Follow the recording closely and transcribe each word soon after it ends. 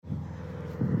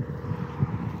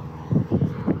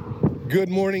Good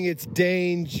morning, it's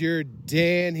Danger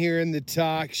Dan here in the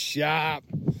talk shop.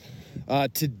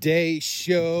 Today's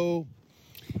show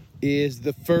is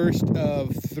the first of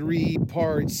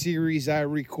 3-part series I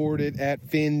recorded at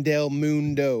Fin del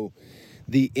Mundo,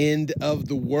 the end of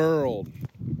the world.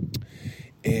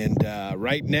 And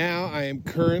right now I am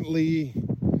currently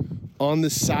on the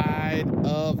side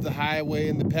of the highway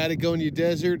in the Patagonia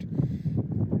Desert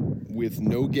with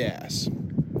no gas.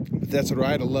 But that's all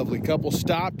right, a lovely couple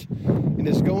stopped and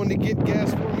is going to get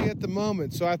gas for me at the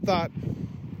moment. So I thought,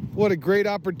 what a great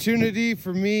opportunity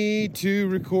for me to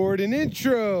record an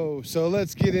intro. So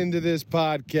let's get into this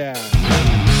podcast.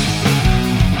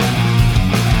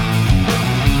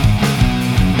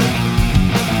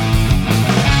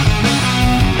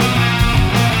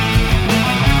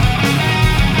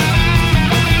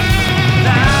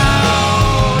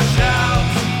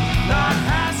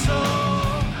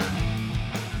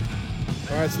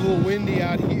 It's a little windy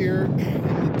out here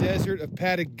in the desert of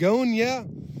Patagonia,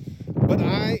 but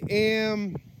I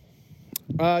am,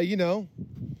 I'm out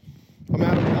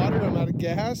of water, I'm out of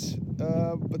gas,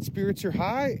 but spirits are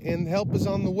high and help is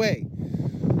on the way.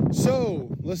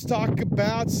 So let's talk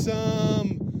about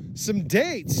some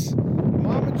dates.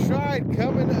 Mama Tried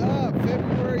coming up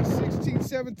February 16th,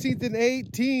 17th, and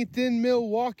 18th in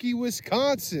Milwaukee,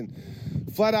 Wisconsin.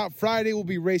 Flat Out Friday, we'll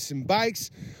be racing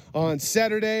bikes. On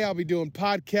Saturday, I'll be doing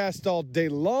podcasts all day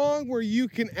long where you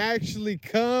can actually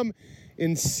come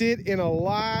and sit in a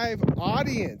live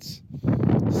audience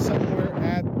somewhere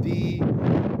at the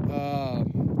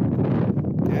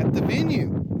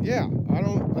venue. Yeah, I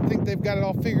think they've got it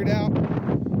all figured out.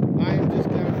 I am just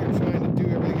down here trying to do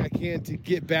everything I can to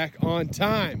get back on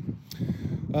time.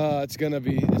 It's gonna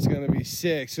be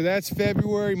sick. So that's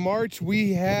February. March,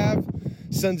 we have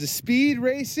Sons of Speed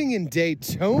Racing in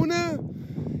Daytona.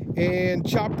 And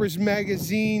Choppers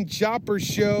Magazine Chopper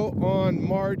Show on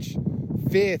March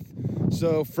 5th.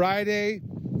 So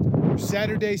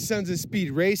Saturday, Sons of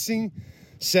Speed Racing.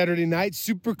 Saturday night,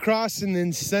 Supercross. And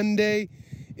then Sunday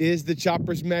is the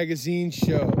Choppers Magazine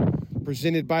Show,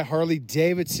 presented by Harley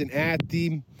Davidson at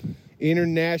the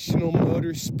International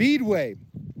Motor Speedway.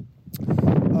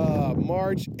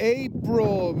 March,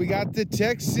 April, we got the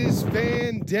Texas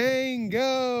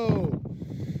Fandango.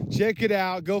 Check it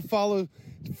out. Go follow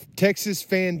Texas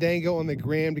Fandango on the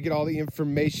gram to get all the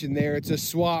information there. It's a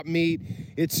swap meet.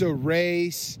 It's a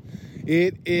race.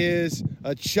 It is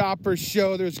a chopper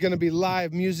show. There's going to be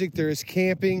live music. There is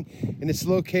camping, and it's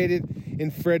located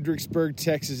in Fredericksburg,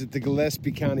 Texas at the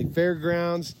Gillespie County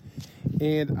Fairgrounds.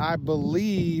 And I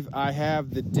believe I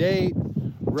have the date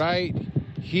right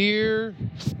here,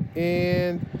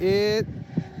 and it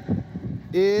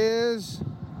is,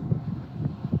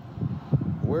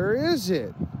 where is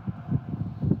it?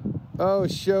 Oh,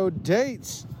 show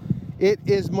dates. It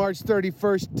is March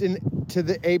 31st to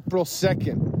the April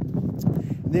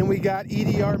 2nd. Then we got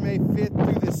EDR May 5th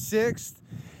through the 6th.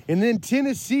 And then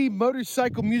Tennessee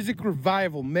Motorcycle Music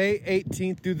Revival May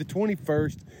 18th through the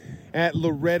 21st at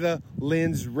Loretta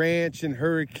Lynn's Ranch in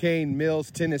Hurricane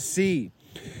Mills, Tennessee.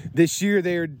 This year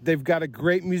they've got a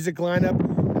great music lineup,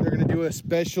 and they're going to do a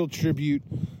special tribute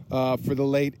for the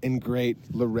late and great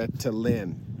Loretta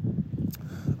Lynn.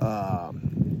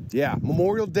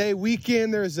 Memorial Day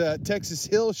weekend, there's a Texas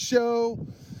Hill show.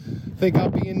 I think I'll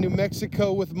be in New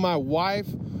Mexico with my wife,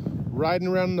 riding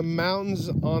around the mountains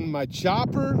on my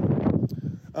chopper.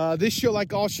 This show,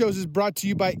 like all shows, is brought to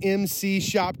you by MC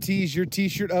Shop Tees, your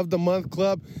T-shirt of the month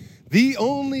club. The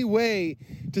only way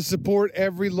to support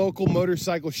every local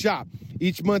motorcycle shop.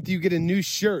 Each month you get a new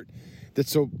shirt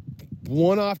that's a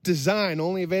one-off design,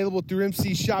 only available through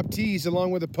MC Shop Tees,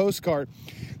 along with a postcard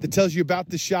that tells you about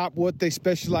the shop, what they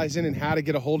specialize in, and how to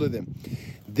get a hold of them.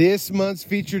 This month's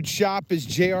featured shop is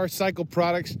JR Cycle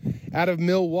Products out of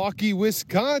Milwaukee,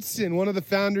 Wisconsin, one of the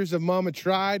founders of Mama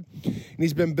Tried. And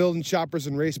he's been building choppers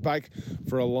and race bike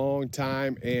for a long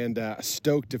time, and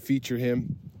stoked to feature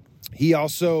him. He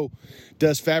also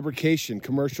does fabrication,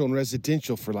 commercial and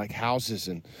residential, for like houses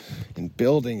and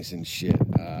buildings and shit,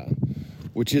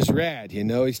 which is rad. You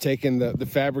know, he's taken the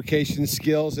fabrication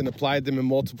skills and applied them in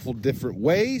multiple different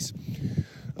ways.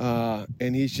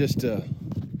 And he's just a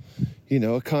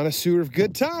connoisseur of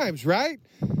good times, right?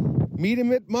 Meet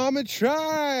him at Mama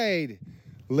Tried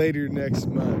later next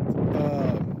month.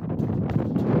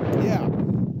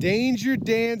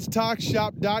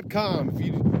 DangerDansTalkShop.com. If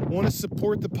you want to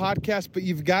support the podcast, but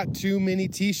you've got too many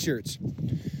t-shirts,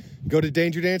 go to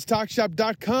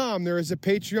DangerDansTalkShop.com. There is a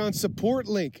Patreon support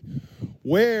link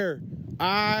where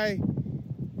I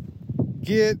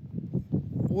get,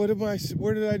 where did I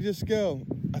just go?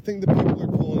 I think the people are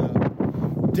pulling up.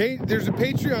 There's a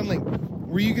Patreon link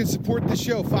where you can support the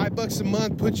show. $5 a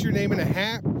month, put your name in a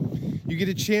hat. You get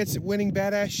a chance at winning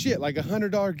badass shit, like a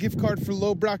 $100 gift card for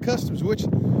Lowbrow Customs, which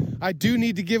I do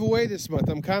need to give away this month.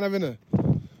 I'm kind of in a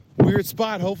weird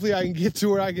spot. Hopefully I can get to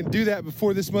where I can do that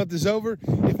before this month is over.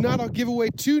 If not, I'll give away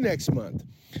 2 next month.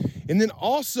 And then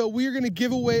also, we are going to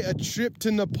give away a trip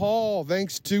to Nepal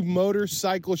thanks to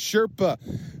Motorcycle Sherpa.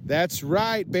 That's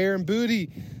right, Bear and Booty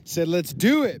said, let's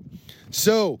do it.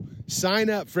 So sign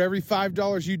up for every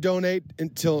 $5 you donate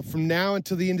from now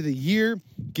until the end of the year.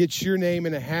 Get your name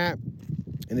in a hat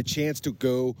and a chance to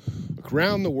go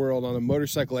around the world on a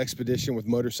motorcycle expedition with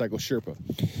Motorcycle Sherpa.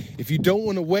 If you don't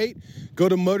want to wait, go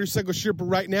to Motorcycle Sherpa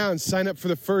right now and sign up for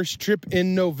the first trip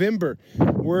in November,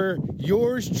 where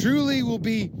yours truly will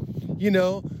be,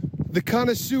 the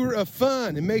connoisseur of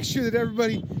fun, and make sure that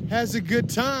everybody has a good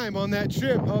time on that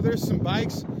trip. Oh, there's some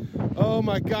bikes. Oh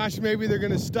my gosh, maybe they're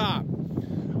going to stop.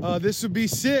 This would be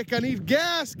sick. I need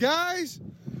gas, guys.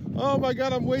 Oh my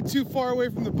God, I'm way too far away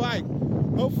from the bike.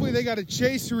 Hopefully they got a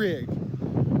chase rig.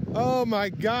 Oh my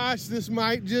gosh, this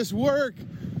might just work.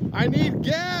 I need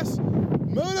gas.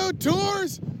 Moto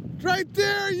Tours, right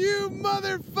there, you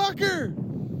motherfucker.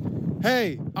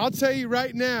 Hey, I'll tell you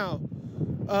right now,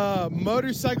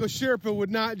 Motorcycle Sherpa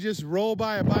would not just roll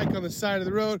by a bike on the side of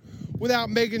the road without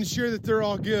making sure that they're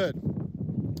all good.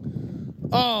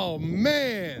 Oh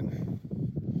man.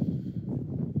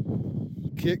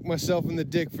 Kick myself in the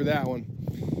dick for that one.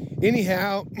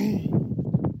 Anyhow,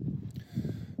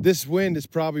 this wind is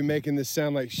probably making this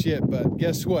sound like shit, but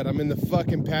guess what? I'm in the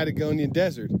fucking Patagonian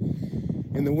desert,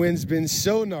 and the wind's been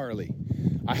so gnarly.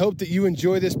 I hope that you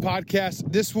enjoy this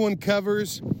podcast. This one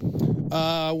covers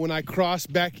when I cross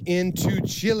back into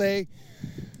Chile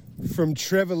from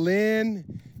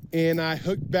Trevelin, and I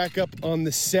hooked back up on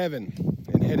the 7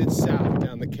 and headed south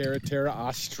down the Carretera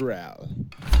Austral.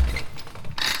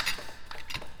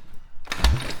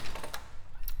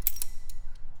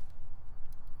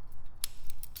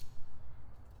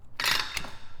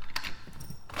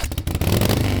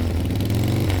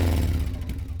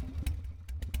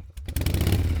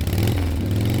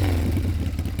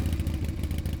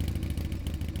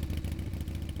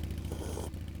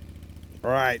 All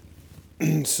right,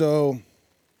 so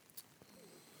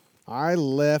I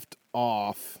left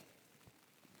off.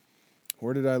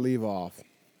 Where did I leave off?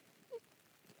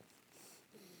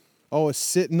 Oh, I was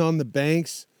sitting on the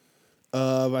banks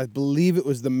of, I believe it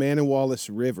was the Manawalis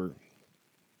River,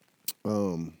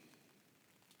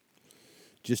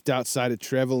 just outside of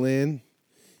Trevelin,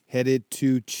 headed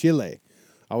to Chile.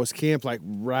 I was camped like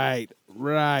right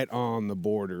on the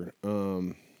border.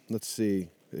 Let's see.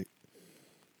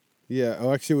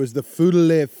 Yeah, actually it was the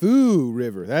Futaleufú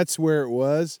River. That's where it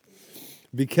was.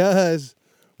 Because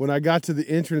when I got to the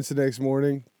entrance the next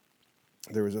morning,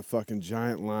 there was a fucking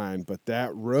giant line. But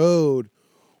that road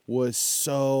was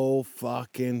so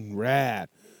fucking rad.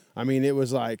 I mean, it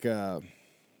was like, it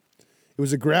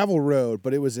was a gravel road,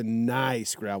 but it was a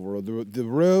nice gravel road. The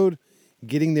road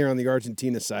getting there on the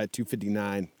Argentina side,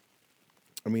 259,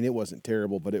 I mean, it wasn't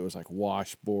terrible, but it was like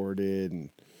washboarded and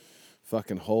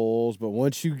fucking holes. But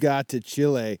once you got to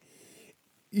Chile,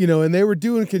 and they were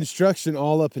doing construction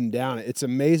all up and down it. It's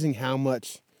amazing how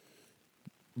much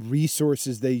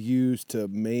resources they use to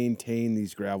maintain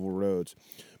these gravel roads.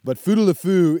 But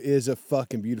Futaleufú is a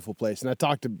fucking beautiful place. And I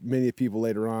talked to many people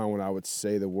later on when I would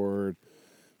say the word.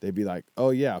 They'd be like, oh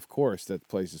yeah, of course, that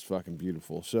place is fucking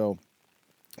beautiful. So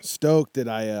stoked that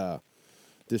I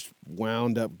just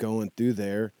wound up going through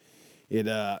there.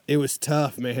 It was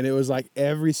tough, man. It was like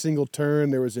every single turn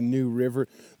there was a new river.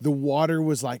 The water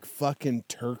was like fucking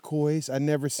turquoise. I'd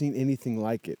never seen anything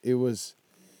like it. It was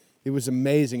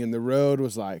amazing, and the road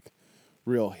was like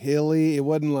real hilly. It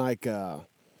wasn't like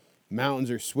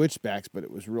mountains or switchbacks, but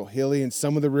it was real hilly, and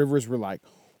some of the rivers were like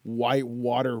white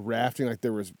water rafting. Like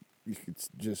you could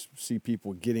just see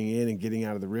people getting in and getting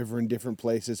out of the river in different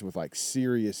places with like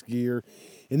serious gear.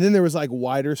 And then there was like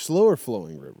wider, slower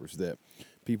flowing rivers that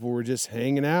people were just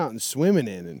hanging out and swimming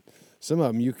in, and some of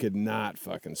them you could not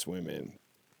fucking swim in.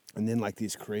 And then like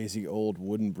these crazy old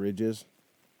wooden bridges.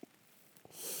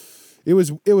 It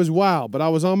was wild, but I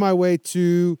was on my way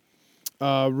to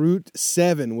Route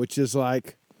 7, which is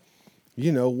like,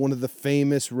 one of the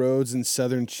famous roads in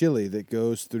southern Chile that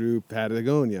goes through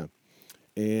Patagonia.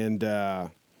 And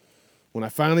when I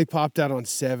finally popped out on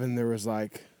 7, there was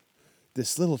like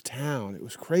this little town. It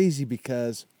was crazy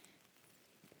because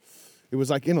it was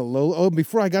like in a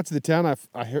before I got to the town,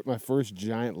 I hit my first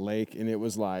giant lake, and it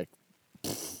was like,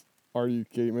 are you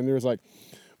kidding me? And there was like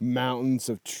mountains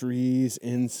of trees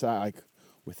inside, like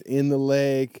within the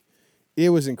lake.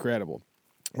 It was incredible.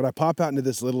 But I pop out into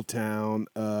this little town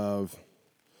of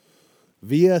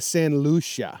Via San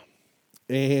Lucia,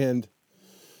 and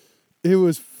it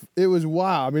was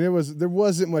wild. I mean, there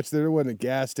wasn't much there. There wasn't a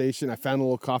gas station. I found a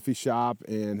little coffee shop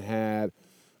and had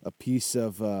a piece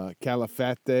of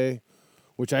calafate,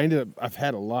 which I've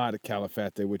had a lot of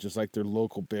calafate, which is like their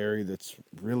local berry that's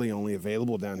really only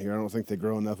available down here. I don't think they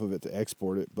grow enough of it to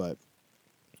export it, but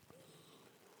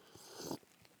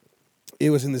it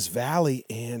was in this valley,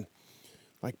 and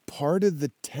like part of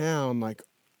the town, like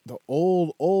the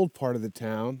old part of the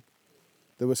town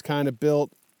that was kind of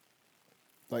built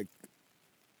like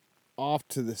off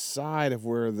to the side of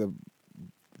where the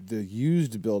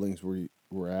used buildings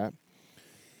were at,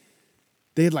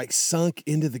 they had like sunk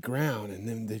into the ground, and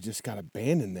then they just got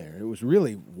abandoned there. It was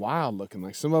really wild looking.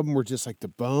 Like some of them were just like the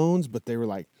bones, but they were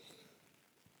like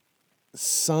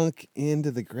sunk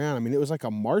into the ground. I mean, it was like a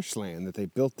marshland that they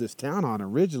built this town on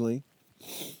originally,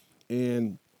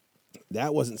 and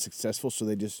that wasn't successful, so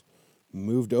they just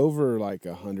moved over like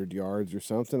 100 yards or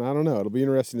something. I don't know. It'll be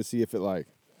interesting to see if it like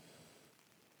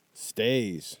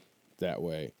stays that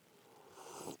way.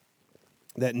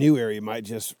 That new area might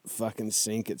just fucking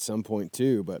sink at some point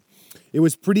too, but it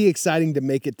was pretty exciting to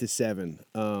make it to 7.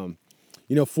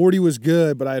 40 was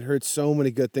good, but I had heard so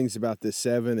many good things about this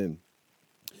 7, and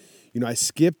I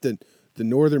skipped the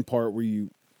northern part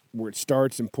where it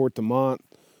starts in Port de Mont,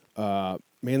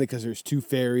 mainly because there's 2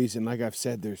 ferries, and like I've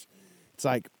said, it's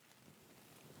like,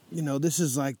 this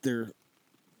is like their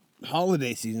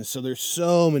holiday season, so there's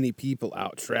so many people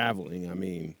out traveling. I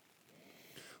mean,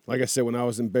 like I said, when I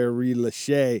was in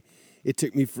Berry-le-Chais, it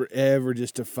took me forever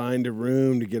just to find a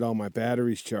room to get all my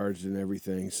batteries charged and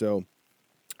everything. So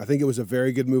I think it was a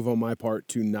very good move on my part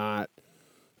to not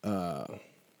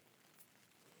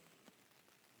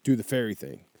do the ferry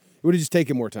thing. It would have just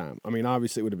taken more time. I mean,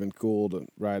 obviously it would have been cool to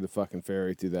ride the fucking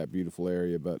ferry through that beautiful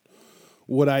area, but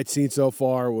what I'd seen so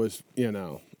far was,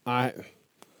 you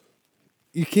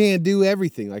can't do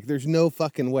everything. Like, there's no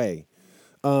fucking way.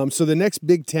 So the next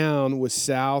big town was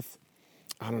south,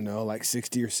 I don't know, like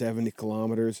 60 or 70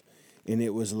 kilometers, and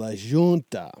it was La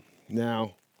Junta.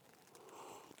 Now,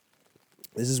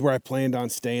 this is where I planned on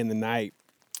staying the night,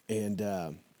 and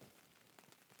I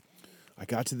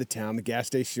got to the town. The gas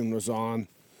station was on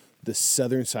the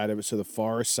southern side of it, so the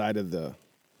far side of the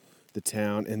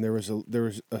town, and there was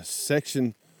a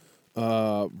section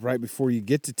right before you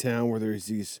get to town where there's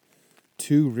these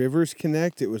 2 rivers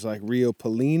connect. It was like Rio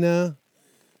Palina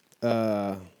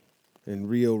and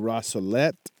Rio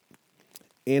Rossolet.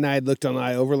 And I had looked on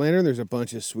iOverlander, and there's a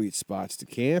bunch of sweet spots to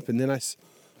camp. And then I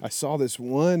saw this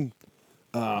one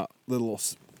little,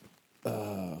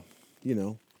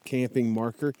 camping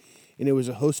marker, and it was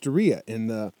a hosteria. And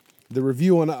the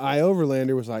review on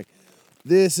iOverlander was like,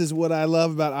 this is what I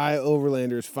love about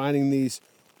iOverlander, is finding these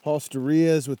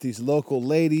hosterias with these local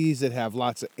ladies that have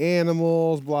lots of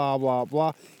animals, blah, blah,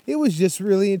 blah. It was just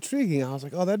really intriguing. I was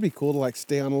like, oh, that'd be cool to like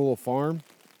stay on a little farm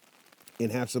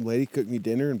and have some lady cook me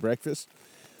dinner and breakfast.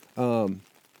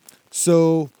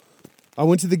 So I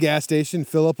went to the gas station,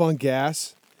 fill up on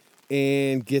gas,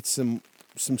 and get some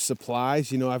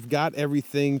supplies. I've got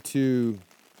everything to,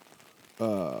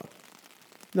 I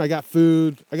got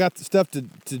food. I got the stuff to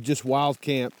just wild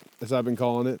camp, as I've been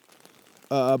calling it.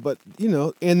 But,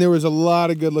 and there was a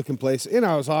lot of good-looking places. And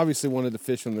I was obviously wanted to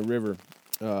fish on the river.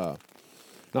 And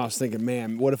I was thinking,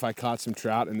 man, what if I caught some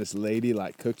trout and this lady,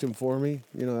 like, cooked them for me?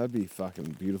 That'd be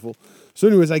fucking beautiful. So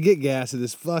anyways, I get gas at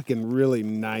this fucking really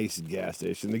nice gas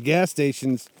station. The gas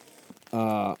stations,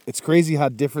 it's crazy how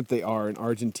different they are in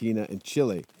Argentina and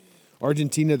Chile.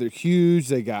 Argentina, they're huge.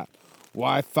 They got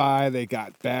Wi-Fi. They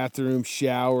got bathrooms,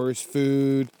 showers,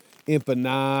 food,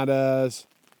 empanadas,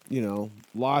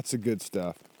 lots of good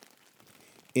stuff.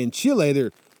 In Chile,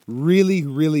 they're really,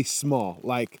 really small.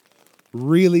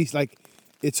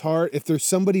 It's hard. If there's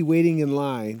somebody waiting in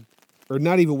line, or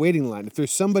not even waiting in line, if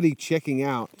there's somebody checking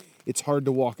out, it's hard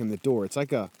to walk in the door. It's like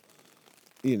but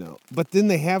then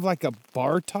they have like a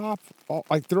bar top.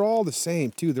 They're all the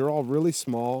same too. They're all really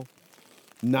small,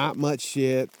 not much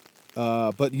shit.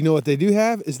 But what they do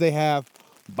have is they have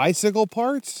bicycle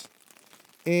parts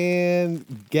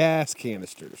and gas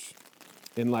canisters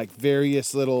and like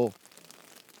various little,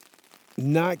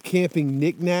 not camping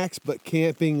knickknacks, but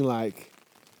camping like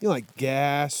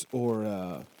gas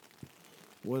or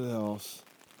what else?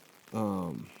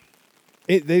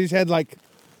 They just had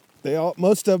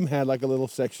most of them had like a little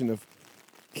section of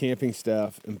camping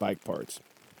stuff and bike parts.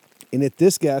 And at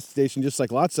this gas station, just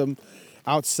like lots of them,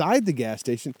 outside the gas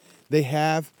station, they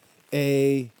have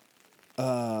a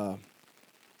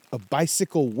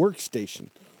bicycle workstation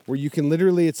where you can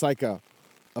literally, it's like a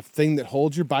thing that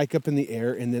holds your bike up in the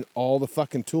air, and then all the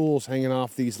fucking tools hanging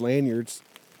off these lanyards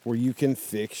where you can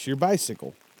fix your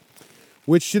bicycle,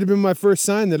 which should have been my first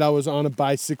sign that I was on a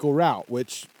bicycle route,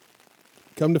 which,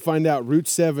 come to find out, Route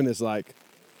 7 is like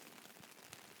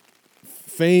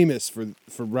famous for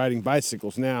riding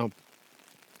bicycles. Now,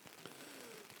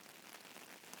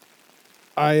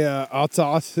 there's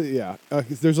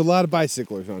a lot of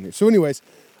bicyclers on here. So anyways,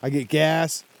 I get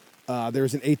gas. There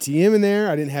was an ATM in there.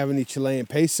 I didn't have any Chilean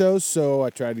pesos, so I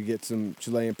tried to get some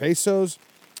Chilean pesos,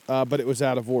 but it was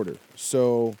out of order.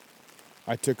 So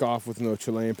I took off with no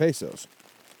Chilean pesos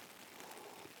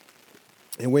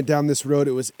and went down this road.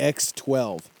 It was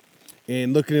X12.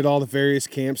 And looking at all the various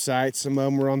campsites, some of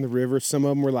them were on the river. Some of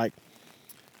them were like,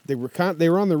 they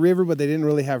were on the river, but they didn't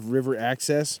really have river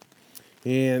access.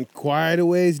 And quite a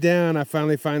ways down, I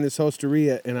finally find this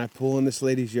hosteria, and I pull in this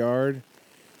lady's yard,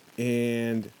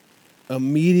 and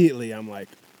immediately I'm like,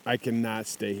 I cannot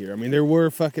stay here. I mean, there were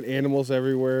fucking animals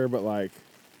everywhere, but like,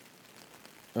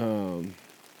 she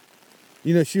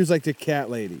was like the cat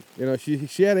lady.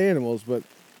 She had animals, but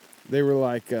they were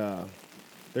like,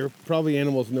 they were probably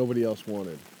animals nobody else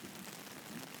wanted.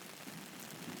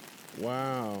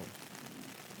 Wow.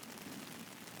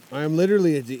 I am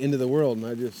literally at the end of the world, and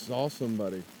I just saw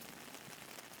somebody.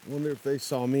 I wonder if they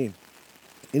saw me.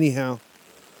 Anyhow,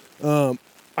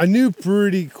 I knew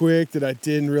pretty quick that I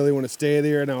didn't really want to stay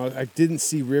there, and I didn't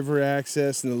see river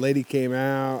access, and the lady came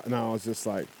out, and I was just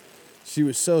like, she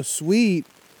was so sweet.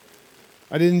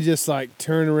 I didn't just like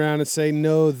turn around and say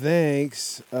no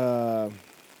thanks.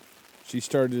 She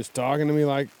started just talking to me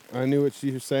like I knew what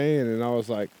she was saying, and I was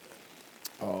like,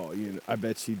 oh, I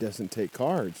bet she doesn't take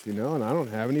cards, and I don't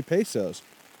have any pesos.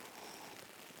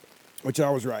 Which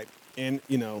I was right. And,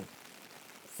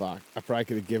 fuck, I probably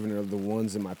could have given her the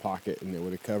ones in my pocket and it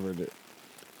would have covered it.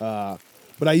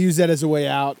 But I used that as a way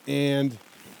out, and,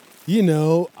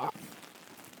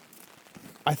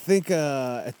 I think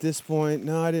at this point,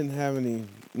 no, I didn't have any,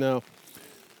 no.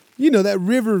 That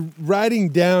river, riding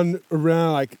down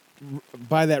around, like,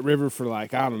 by that river for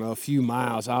like, I don't know, a few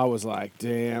miles, I was like,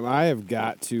 damn, I have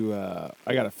got to,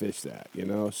 I got to fish that,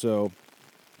 So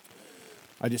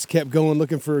I just kept going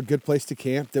looking for a good place to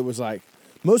camp that was like,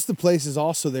 most of the places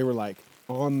also, they were like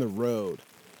on the road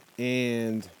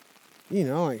and,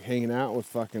 like hanging out with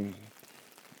fucking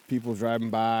people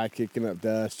driving by, kicking up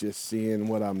dust, just seeing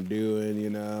what I'm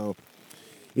doing,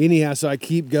 Anyhow, so I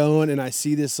keep going and I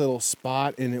see this little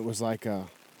spot and it was like a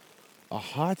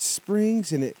hot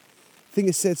springs, and I think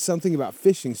it said something about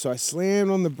fishing. So I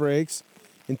slammed on the brakes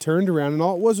and turned around, and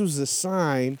all it was a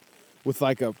sign with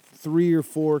like a 3 or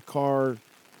 4 car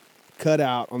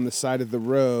cutout on the side of the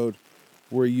road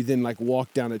where you then like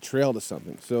walk down a trail to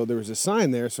something. So there was a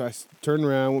sign there. So I turned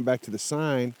around, went back to the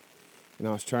sign, and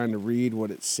I was trying to read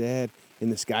what it said.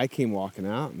 And this guy came walking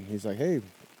out, and he's like, "Hey,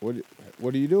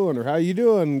 what are you doing? Or how you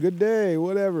doing? Good day,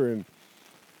 whatever." And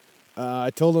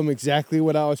I told him exactly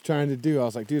what I was trying to do. I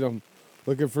was like, dude, I'm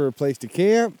looking for a place to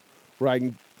camp where I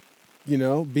can,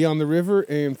 be on the river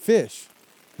and fish.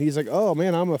 And he's like, oh,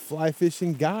 man, I'm a fly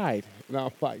fishing guide. And I'm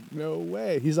like, no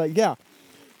way. He's like, yeah,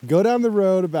 go down the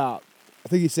road about, I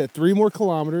think he said 3 more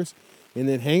kilometers, and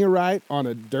then hang a right on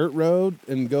a dirt road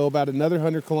and go about another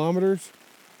 100 kilometers.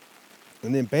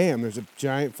 And then, bam, there's a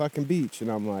giant fucking beach.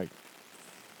 And I'm like,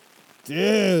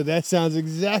 dude, that sounds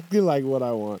exactly like what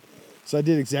I want. So I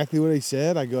did exactly what he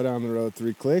said. I go down the road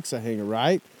 3 clicks. I hang a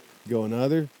right, go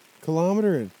another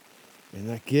kilometer,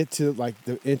 and I get to like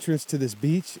the entrance to this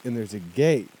beach, and there's a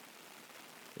gate,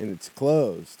 and it's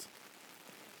closed.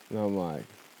 And I'm like,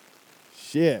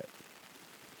 shit.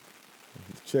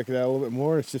 Check it out a little bit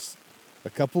more. It's just a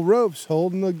couple ropes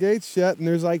holding the gates shut, and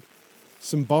there's like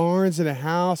some barns and a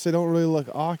house. They don't really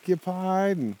look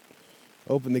occupied. And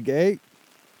open the gate,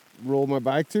 roll my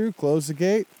bike through, close the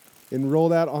gate, and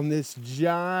rolled out on this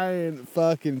giant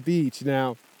fucking beach.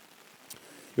 Now,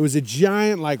 it was a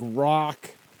giant like rock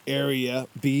area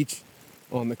beach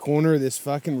on the corner of this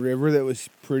fucking river that was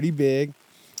pretty big.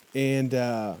 And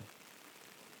then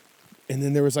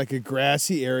there was like a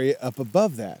grassy area up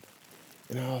above that.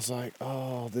 And I was like,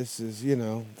 oh, this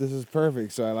is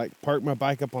perfect. So I like parked my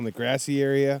bike up on the grassy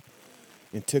area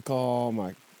and took all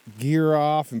my gear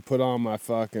off and put on my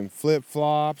fucking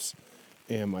flip-flops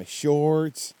and my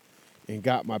shorts and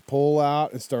got my pole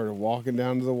out and started walking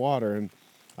down to the water. And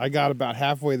I got about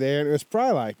halfway there, and it was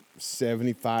probably like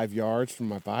 75 yards from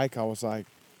my bike. I was like,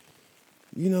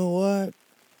 you know what?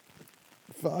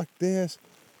 Fuck this.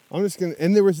 I'm just going to,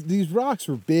 and these rocks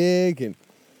were big,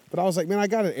 but I was like, man, I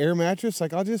got an air mattress.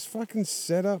 Like, I'll just fucking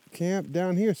set up camp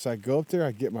down here. So I go up there,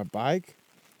 I get my bike,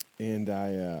 and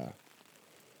I,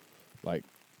 like,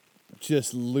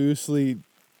 just loosely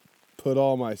put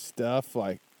all my stuff,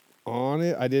 like, on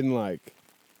it. I didn't, like,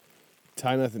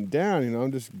 tie nothing down,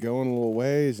 I'm just going a little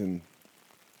ways. And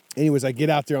anyways, I get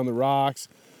out there on the rocks,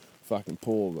 fucking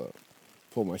pull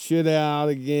my shit out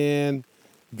again,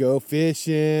 go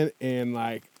fishing, and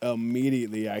like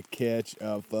immediately I catch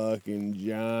a fucking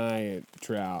giant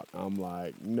trout. I'm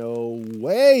like, no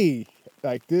way.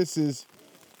 Like this is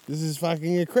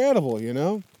fucking incredible,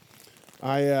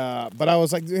 but I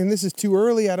was like, and this is too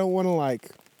early. I don't want to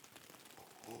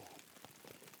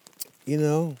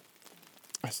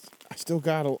I still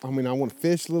got, I want to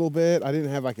fish a little bit. I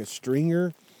didn't have like a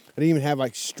stringer. I didn't even have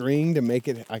like string to make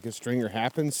it like a stringer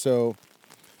happen. So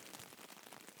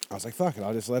I was like, fuck it.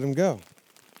 I'll just let him go.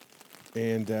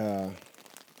 And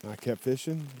I kept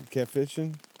fishing.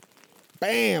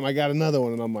 Bam! I got another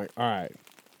one. And I'm like, all right,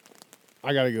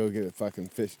 I got to go get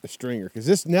a stringer. Because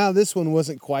this one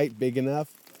wasn't quite big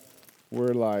enough.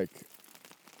 Where like,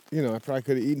 I probably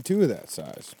could have eaten 2 of that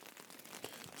size.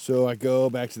 So I go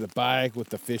back to the bike with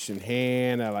the fish in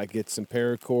hand. I like get some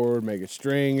paracord, make a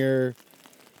stringer.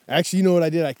 Actually, you know what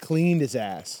I did? I cleaned his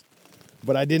ass.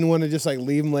 But I didn't want to just like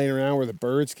leave him laying around where the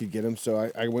birds could get him.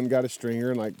 So I went and got a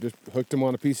stringer and like just hooked him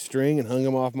on a piece of string and hung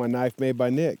him off my knife made by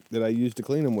Nick that I used to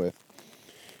clean him with.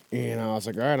 And I was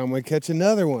like, all right, I'm going to catch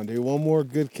another one, dude. One more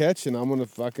good catch and I'm going to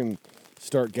fucking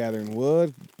start gathering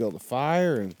wood, build a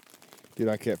fire. And dude,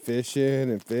 I kept fishing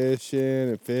and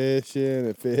didn't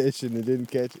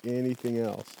catch anything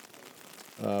else.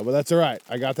 But that's all right.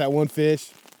 I got that one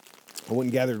fish. I went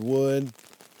and gathered wood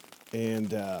and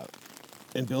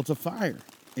built a fire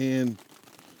and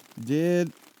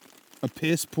did a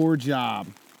piss poor job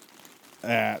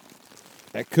at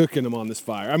cooking them on this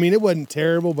fire. I mean, it wasn't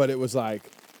terrible, but it was like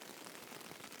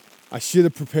I should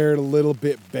have prepared a little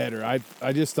bit better.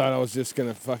 I just thought I was just going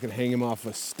to fucking hang him off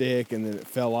a stick, and then it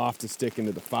fell off the stick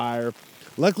into the fire.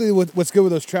 Luckily, what's good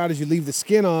with those trout is you leave the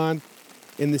skin on,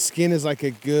 and the skin is like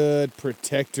a good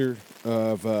protector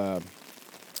of, from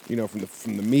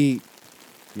the meat,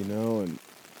 and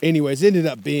anyways, it ended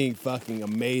up being fucking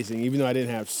amazing, even though I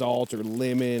didn't have salt or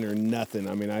lemon or nothing.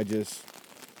 I mean, I just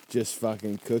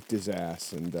fucking cooked his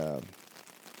ass, and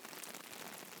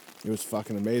it was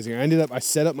fucking amazing. I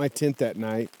set up my tent that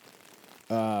night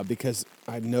because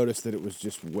I noticed that it was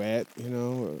just wet,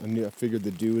 I figured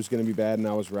the dew was going to be bad, and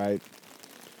I was right.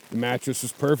 The mattress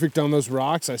was perfect on those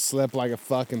rocks. I slept like a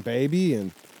fucking baby,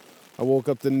 and I woke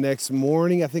up the next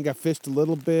morning. I think I fished a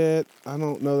little bit. I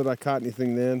don't know that I caught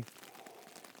anything then.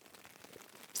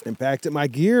 And packed up my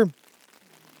gear.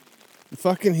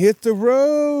 Fucking hit the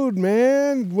road,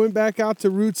 man. Went back out to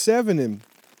Route 7 and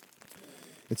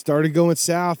it started going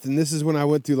south. And this is when I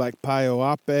went through like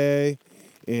Paioape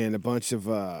and a bunch of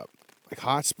like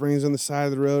hot springs on the side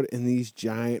of the road and these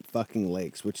giant fucking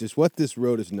lakes, which is what this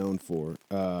road is known for.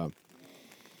 I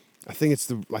think it's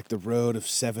the road of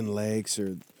 7 lakes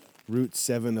or Route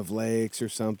 7 of lakes or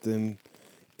something.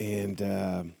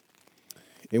 And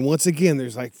once again,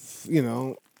 there's like,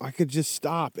 I could just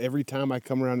stop every time I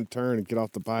come around a turn and get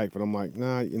off the bike. But I'm like,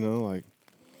 nah,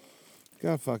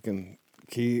 gotta fucking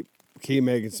keep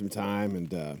making some time.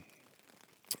 And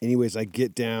anyways, I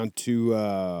get down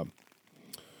to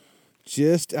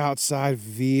just outside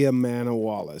Via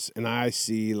Manawalas. And I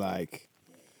see like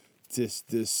this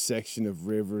section of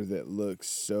river that looks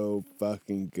so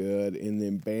fucking good. And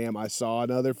then bam, I saw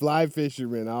another fly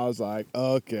fisherman. I was like,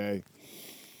 okay.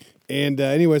 And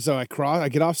anyway, so I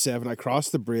get off 7. I cross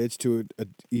the bridge to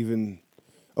and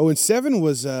 7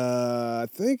 was, I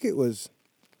think it was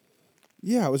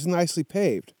nicely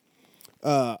paved.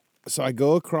 So I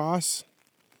go across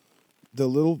the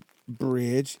little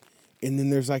bridge, and then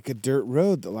there's like a dirt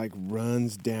road that like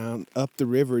runs down up the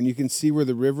river, and you can see where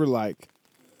the river like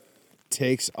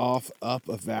takes off up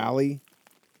a valley.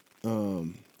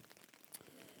 And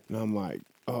I'm like,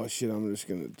 oh shit, I'm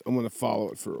gonna follow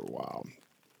it for a while.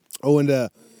 Oh, and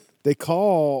they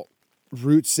call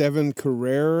Route 7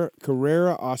 Carrera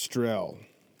Austral,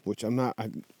 which I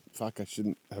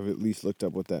shouldn't have at least looked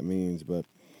up what that means, but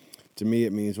to me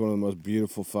it means one of the most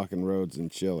beautiful fucking roads in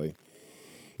Chile.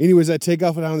 Anyways, I take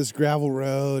off down this gravel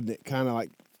road, and it kind of like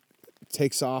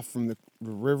takes off from the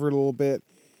river a little bit,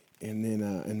 and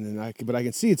then I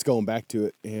can see it's going back to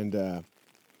it, and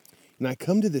I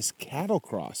come to this cattle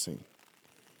crossing.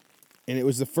 And it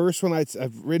was the first one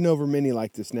I've ridden over many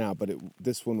like this now, but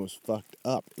this one was fucked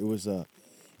up. It was a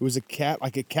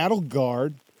cattle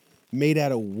guard made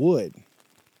out of wood.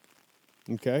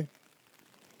 Okay.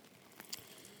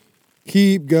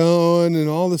 Keep going, and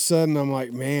all of a sudden I'm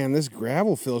like, man, this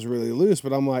gravel feels really loose.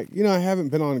 But I'm like, I haven't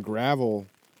been on gravel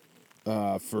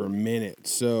for a minute,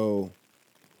 so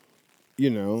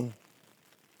it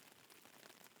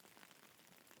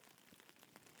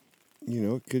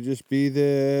could just be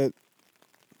that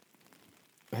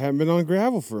I haven't been on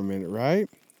gravel for a minute, right?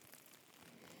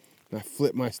 And I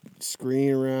flip my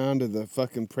screen around to the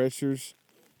fucking pressures,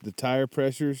 the tire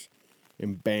pressures,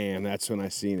 and bam, that's when I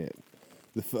seen it.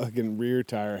 The fucking rear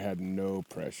tire had no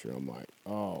pressure. I'm like,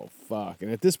 oh, fuck.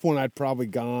 And at this point, I'd probably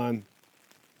gone,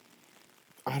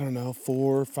 I don't know,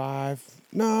 4 or 5,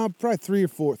 no, probably 3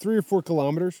 or 4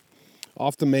 kilometers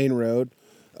off the main road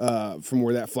from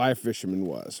where that fly fisherman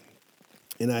was.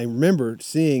 And I remember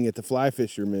seeing at the fly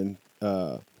fisherman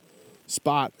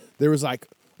spot, there was like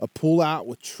a pull out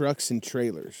with trucks and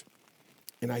trailers.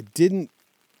 And I don't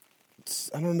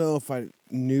know if I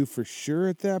knew for sure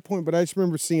at that point, but I just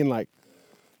remember seeing like,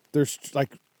 there's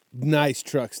like nice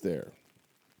trucks there.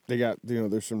 They got,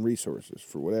 there's some resources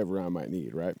for whatever I might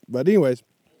need, right? But anyways,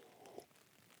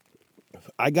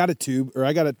 I got a tube, or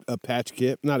I got a patch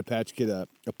kit, not a patch kit, a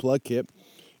plug kit.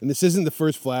 And this isn't the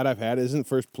first flat I've had. It isn't the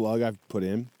first plug I've put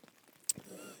in.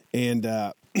 And,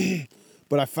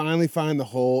 but I finally find the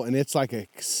hole, and it's like a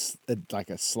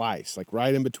slice, like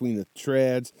right in between the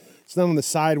treads. It's not on the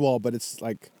sidewall, but it's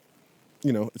like,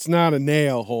 it's not a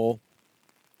nail hole.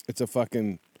 It's a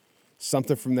fucking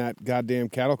something from that goddamn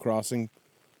cattle crossing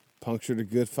punctured a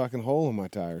good fucking hole in my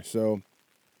tire. So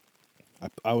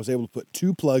I was able to put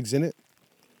 2 plugs in it,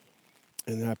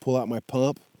 and then I pull out my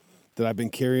pump that I've been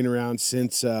carrying around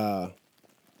since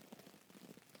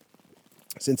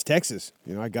Texas.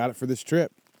 I got it for this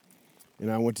trip.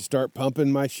 And I went to start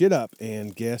pumping my shit up,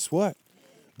 and guess what?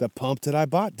 The pump that I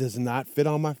bought does not fit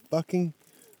on my fucking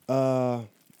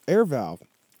air valve.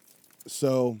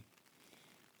 So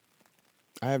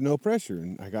I have no pressure,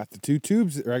 and I got the 2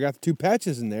 tubes, or I got the 2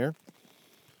 patches in there.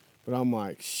 But I'm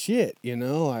like, shit,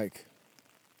 like,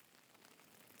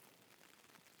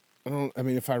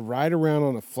 if I ride around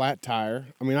on a flat tire,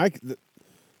 the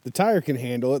tire can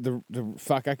handle it.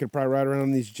 I could probably ride around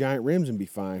on these giant rims and be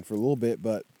fine for a little bit,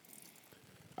 but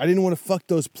I didn't want to fuck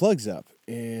those plugs up.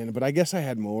 But I guess I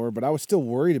had more, but I was still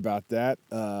worried about that.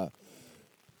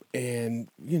 And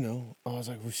I was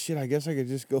like, well, shit, I guess I could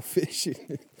just go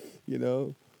fishing.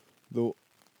 The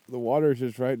water's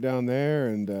just right down there,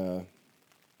 and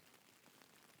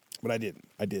but I didn't.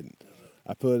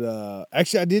 I put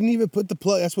actually I didn't even put the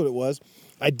plug. That's what it was.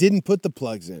 I didn't put the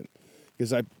plugs in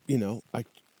because I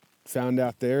found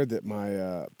out there that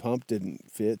my pump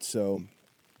didn't fit. So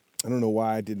I don't know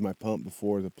why I did my pump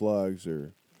before the plugs,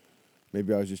 or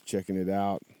maybe I was just checking it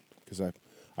out because I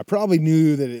probably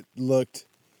knew that it looked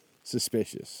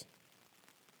suspicious.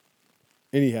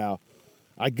 Anyhow,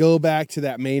 I go back to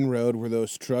that main road where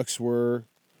those trucks were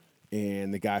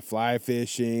and the guy fly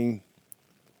fishing.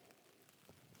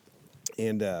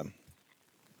 And I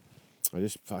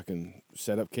just fucking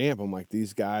set up camp. I'm like,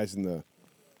 these guys in the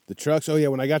trucks. Oh, yeah,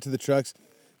 when I got to the trucks,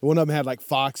 one of them had like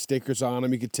Fox stickers on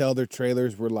them. You could tell their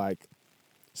trailers were like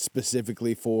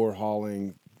specifically for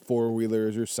hauling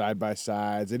four-wheelers or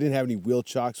side-by-sides. They didn't have any wheel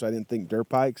chocks, so I didn't think dirt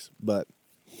bikes, but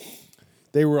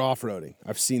they were off-roading.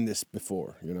 I've seen this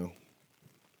before,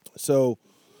 So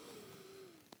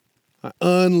I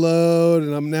unload,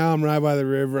 and I'm right by the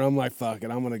river. I'm like, fuck it,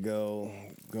 I'm going to go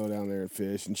down there and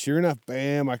fish. And sure enough,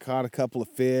 bam, I caught a couple of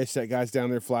fish. That guy's down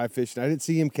there fly fishing. I didn't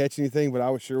see him catch anything, but I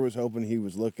was hoping he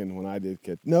was looking when I did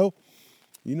catch. No,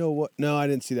 you know what? No, I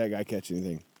didn't see that guy catch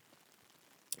anything.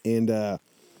 And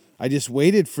I just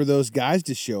waited for those guys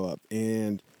to show up.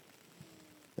 And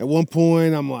at one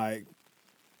point, I'm like,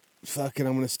 fuck it,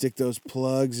 I'm going to stick those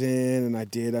plugs in. And I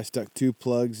did. I stuck 2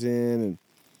 plugs in and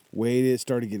waited. It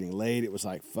started getting late. It was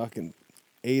like fucking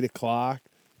 8 o'clock.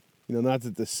 Not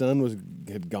that the sun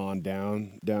had gone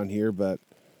down here, but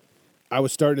I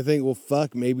was starting to think, well,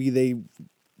 fuck, maybe they,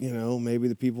 maybe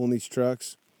the people in these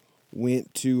trucks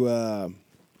went to, at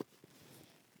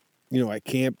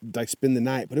camp, like spend the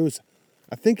night. But it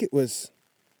was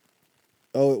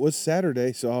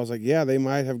Saturday. So I was like, yeah, they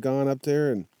might have gone up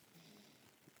there and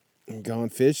gone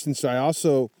fished. And so I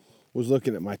also was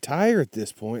looking at my tire at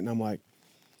this point, and I'm like,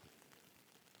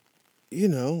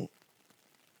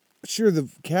 sure, the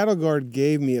cattle guard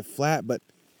gave me a flat, but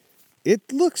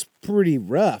it looks pretty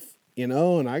rough,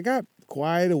 and I got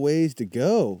quite a ways to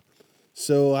go.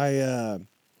 So I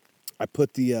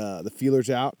put the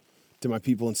feelers out to my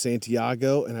people in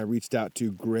Santiago, and I reached out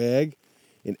to Greg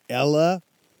and Ella.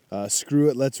 Screw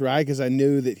it, let's ride, because I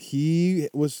knew that he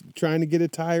was trying to get a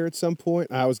tire at some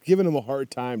point. I was giving him a hard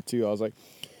time, too. I was like,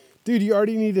 dude, you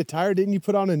already need a tire? Didn't you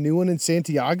put on a new one in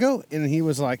Santiago? And he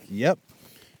was like, yep.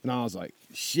 And I was like,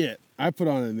 shit, I put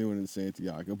on a new one in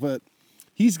Santiago. But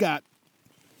he's got,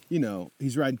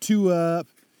 he's riding 2 up.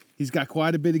 He's got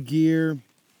quite a bit of gear.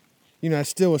 I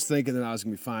still was thinking that I was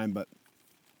going to be fine. But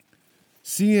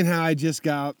seeing how I just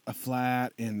got a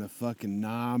flat and the fucking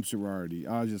knobs are already,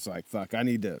 I was just like, fuck, I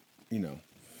need to,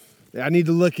 I need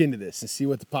to look into this and see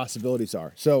what the possibilities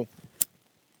are. So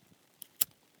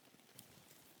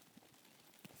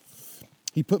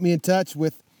he put me in touch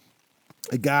with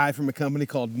a guy from a company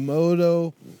called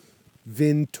Moto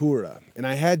Ventura. And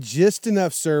I had just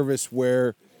enough service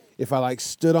where if I like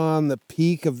stood on the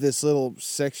peak of this little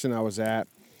section I was at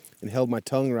and held my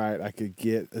tongue right, I could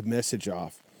get a message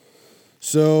off.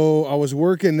 So I was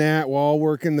working that while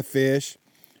working the fish.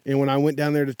 And when I went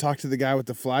down there to talk to the guy with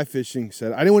the fly fishing,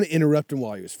 said I didn't want to interrupt him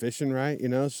while he was fishing, right?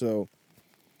 So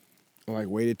I like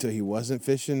waited till he wasn't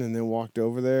fishing and then walked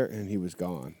over there and he was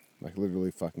gone. Like literally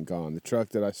fucking gone. The truck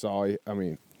that I saw, he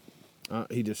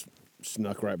just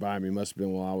snuck right by me. Must have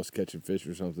been while I was catching fish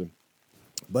or something.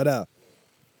 But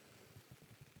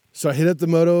so I hit up the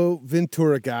Moto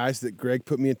Ventura guys that Greg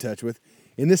put me in touch with,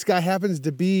 and this guy happens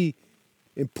to be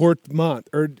in Portmont,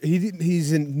 or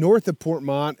he's in north of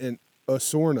Portmont and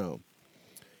Osorno.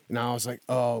 And I was like,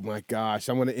 oh my gosh,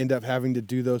 I'm gonna end up having to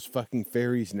do those fucking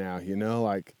ferries now,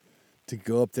 like to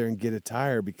go up there and get a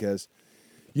tire because.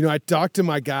 I talked to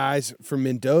my guys from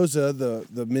Mendoza,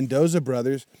 the Mendoza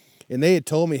brothers, and they had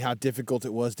told me how difficult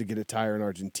it was to get a tire in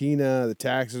Argentina. The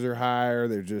taxes are higher.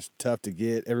 They're just tough to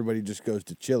get. Everybody just goes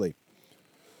to Chile.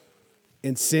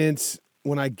 And since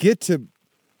when I get to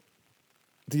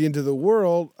the end of the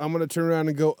world, I'm going to turn around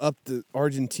and go up the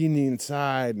Argentinian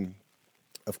side. And,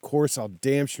 of course, I'll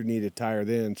damn sure need a tire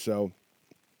then. So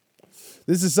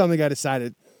this is something I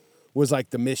decided was like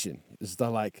the mission. Is to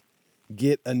like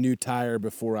get a new tire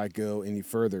before I go any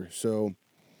further. So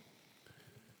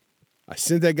I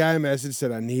sent that guy a message,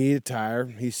 said I need a tire.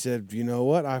 He said, you know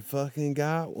what? I fucking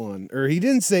got one. Or he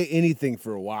didn't say anything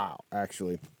for a while,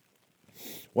 actually.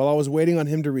 While I was waiting on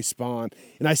him to respond.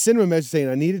 And I sent him a message saying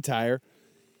I need a tire.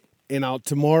 And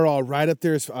tomorrow I'll ride up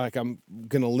there. I'm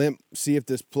going to limp, see if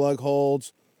this plug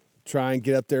holds. Try and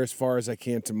get up there as far as I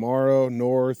can tomorrow,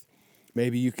 north.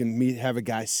 Maybe you can have a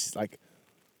guy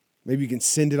maybe you can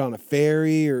send it on a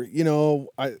ferry or,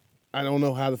 I don't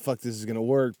know how the fuck this is going to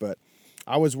work, but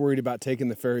I was worried about taking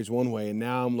the ferries one way, and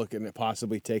now I'm looking at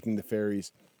possibly taking the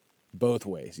ferries both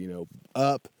ways,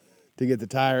 up to get the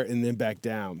tire and then back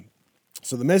down.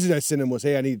 So the message I sent him was,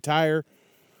 hey, I need a tire.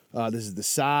 This is the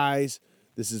size.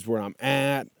 This is where I'm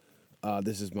at.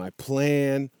 This is my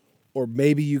plan. Or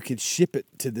maybe you could ship it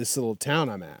to this little town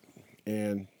I'm at.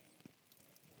 And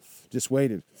just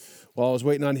waited. While I was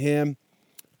waiting on him,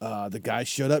 the guys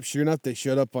showed up. Sure enough, they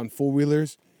showed up on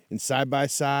four-wheelers and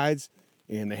side-by-sides,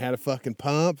 and they had a fucking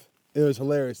pump. It was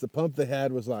hilarious. The pump they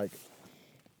had was like,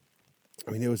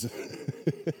 it was,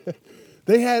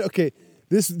 they had,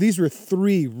 these were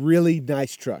three really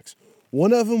nice trucks.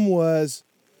 One of them was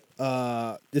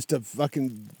just a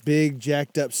fucking big,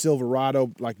 jacked-up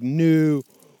Silverado, like new,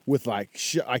 with like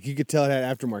you could tell it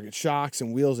had aftermarket shocks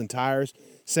and wheels and tires.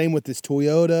 Same with this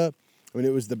Toyota.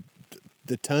 It was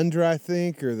the Tundra, I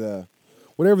think, or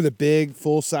whatever the big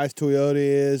full-size Toyota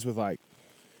is with like,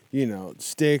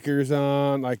 stickers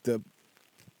on, like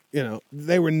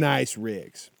they were nice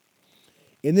rigs.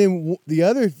 And then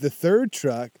the third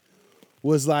truck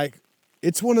was like,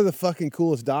 it's one of the fucking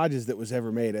coolest Dodges that was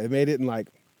ever made. I made it in like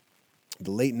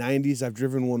the late 90s. I've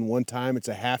driven one time. It's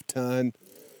a half-ton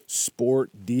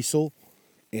sport diesel,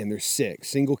 and they're sick.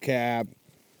 Single cab.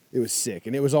 It was sick.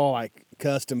 And it was all like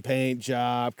custom paint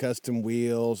job, custom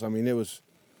wheels. It was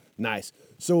nice.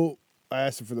 So I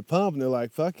asked them for the pump, and they're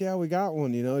like, fuck yeah, we got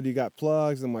one. Do you got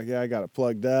plugs? I'm like, yeah, I got it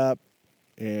plugged up.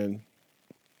 And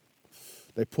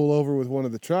they pull over with one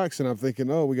of the trucks, and I'm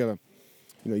thinking, oh, we got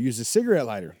to, use a cigarette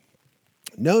lighter.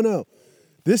 No.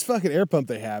 This fucking air pump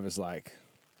they have is like,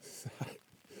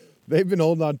 they've been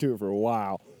holding on to it for a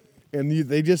while. And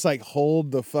they just like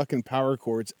hold the fucking power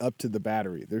cords up to the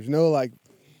battery. There's no like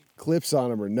clips on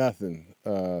them or nothing,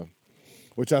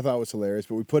 which I thought was hilarious.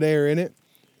 But we put air in it,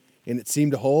 and it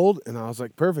seemed to hold, and I was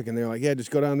like, perfect. And they're like, yeah,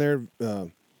 just go down there.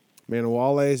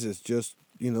 Manawales is just,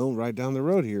 right down the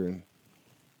road here, and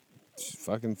just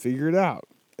fucking figure it out.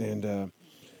 And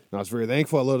I was very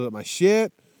thankful. I loaded up my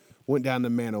shit, went down to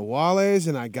Manawales,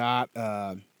 and I got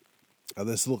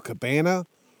this little cabana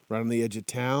right on the edge of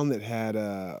town that had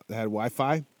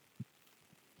Wi-Fi.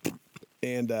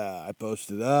 And I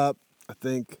posted up. I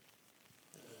think,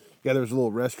 there was a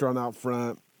little restaurant out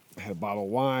front. I had a bottle of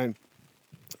wine.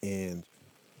 And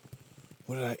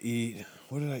what did I eat?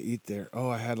 What did I eat there? Oh,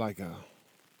 I had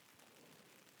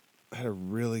a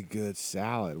really good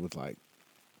salad with like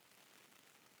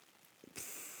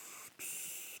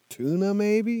tuna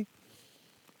maybe?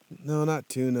 No, not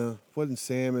tuna. It wasn't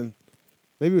salmon.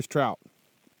 Maybe it was trout.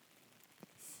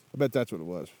 I bet that's what it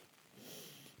was.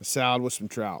 a salad with some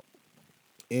trout.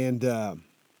 And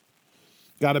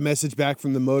got a message back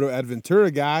from the Moto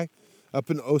Adventura guy up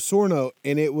in Osorno,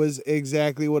 and it was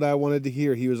exactly what I wanted to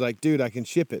hear. He was like, dude, I can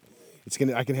ship it.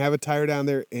 I can have a tire down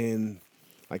there in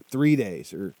like 3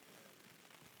 days, or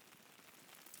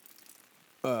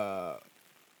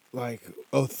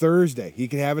Thursday. He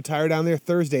could have a tire down there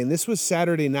Thursday, and this was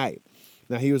Saturday night.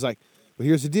 Now he was like, well,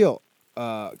 here's the deal.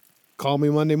 Call me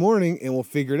Monday morning and we'll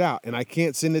figure it out. And I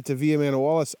can't send it to Via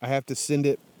Manawalis. I have to send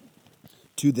it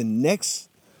to the next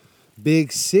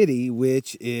big city,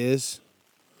 which is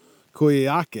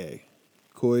Coyhaique.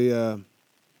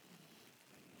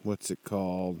 What's it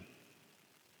called?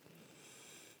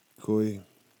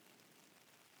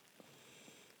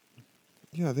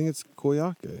 Yeah, I think it's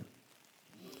Coyhaique.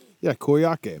 Yeah,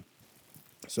 Coyhaique.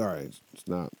 Sorry, it's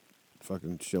not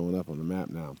fucking showing up on the map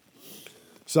now.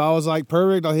 So I was like,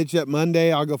 perfect, I'll hit you up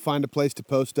Monday. I'll go find a place to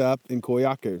post up in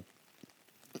Coyhaique.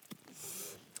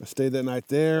 I stayed that night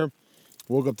there.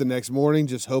 Woke up the next morning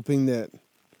just hoping that,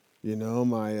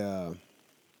 my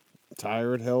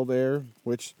tire had held air,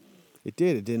 which it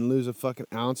did. It didn't lose a fucking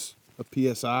ounce of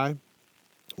PSI,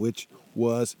 which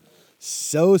was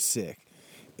so sick.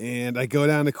 And I go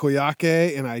down to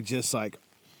Coyhaique, and I just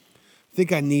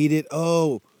think I need it.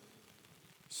 Oh,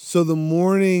 so the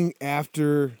morning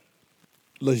after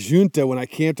La Junta, when I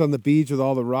camped on the beach with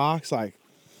all the rocks, I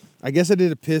guess I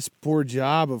did a piss poor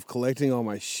job of collecting all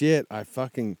my shit. I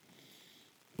fucking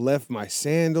left my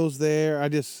sandals there.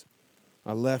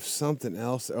 I left something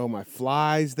else. Oh, my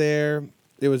flies there.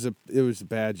 It was a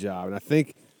bad job. And I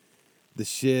think the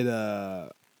shit, I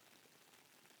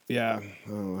don't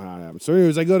know how it happened. So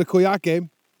anyways, I go to Coyhaique,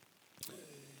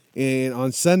 and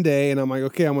on Sunday, and I'm like,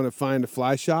 okay, I'm going to find a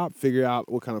fly shop, figure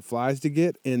out what kind of flies to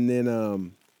get, and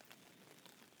then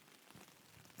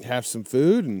have some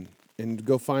food and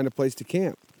go find a place to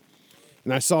camp.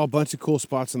 And I saw a bunch of cool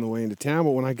spots on the way into town,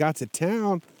 but when I got to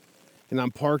town, and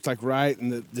I'm parked right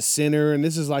in the center, and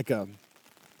this is like a,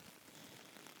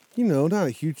 not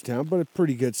a huge town, but a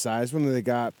pretty good size one. They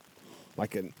got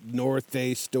like a North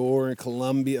Face store in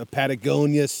Colombia, a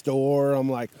Patagonia store. I'm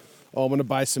like, oh, I'm going to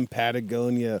buy some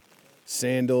Patagonia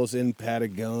sandals in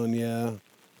Patagonia.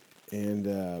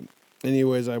 And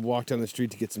anyways, I walked down the street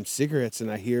to get some cigarettes,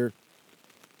 and I hear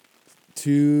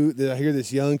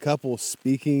this young couple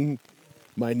speaking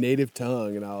my native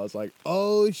tongue, and I was like,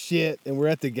 oh shit. And we're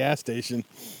at the gas station,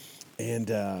 and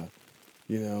I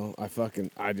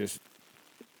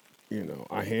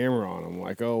hammer on them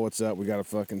like, oh, what's up, we gotta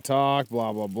fucking talk,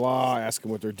 blah blah blah. I ask them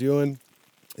what they're doing,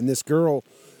 and this girl,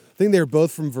 I think they were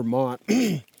both from Vermont,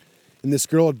 and this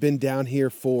girl had been down here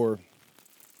for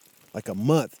like a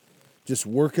month just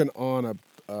working on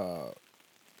a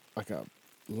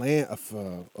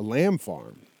lamb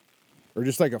farm, or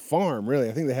just like a farm, really.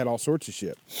 I think they had all sorts of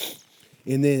shit.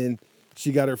 And then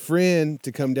she got her friend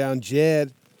to come down,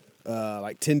 Jed,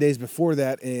 10 days before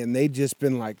that, and they'd just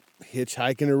been like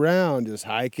hitchhiking around, just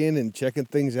hiking and checking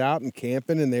things out and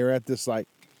camping, and they were at this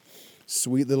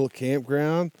sweet little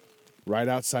campground right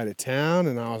outside of town.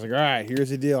 And I was like, all right, here's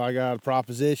the deal. I got a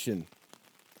proposition.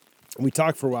 And we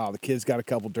talked for a while. The kids got a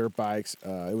couple dirt bikes.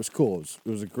 It was cool. It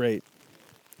was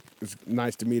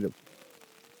nice to meet them.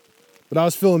 But I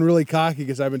was feeling really cocky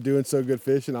because I've been doing so good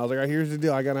fishing. I was like, all right, here's the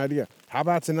deal. I got an idea. How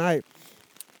about tonight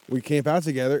we camp out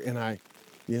together, and I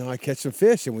catch some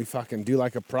fish, and we fucking do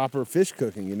like a proper fish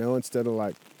cooking, instead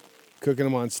of cooking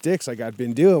them on sticks like I'd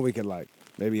been doing. We could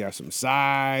maybe have some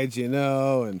sides, and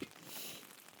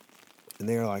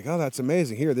they were like, oh, that's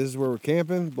amazing. Here, this is where we're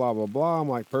camping, blah, blah, blah. I'm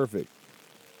like, perfect.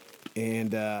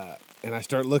 And I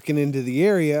start looking into the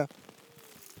area.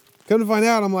 Come to find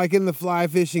out, I'm in the fly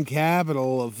fishing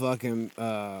capital of fucking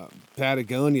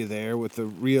Patagonia there with the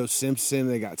Rio Simpson.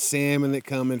 They got salmon that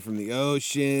come in from the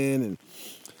ocean, and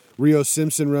Rio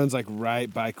Simpson runs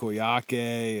right by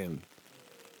Coyhaique. And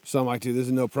so I'm like, dude, this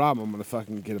is no problem. I'm going to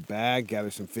fucking get a bag,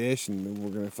 gather some fish, and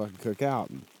we're going to fucking cook out.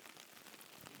 And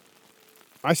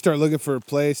I start looking for a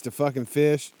place to fucking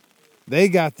fish. They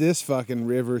got this fucking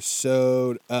river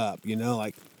sewed up,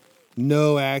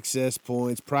 no access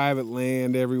points, private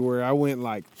land everywhere. I went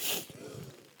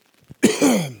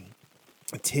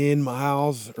 10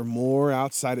 miles or more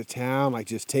outside of town,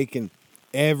 just taking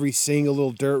every single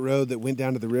little dirt road that went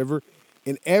down to the river.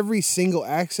 And every single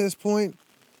access point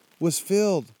was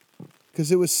filled because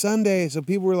it was Sunday. So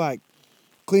people were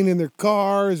cleaning their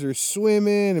cars or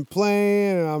swimming and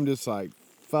playing. And I'm just like,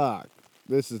 fuck,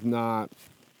 this is not,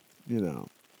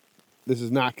 this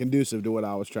is not conducive to what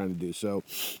I was trying to do. So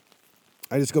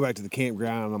I just go back to the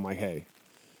campground, and I'm like, hey,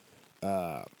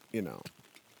 I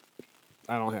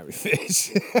don't have any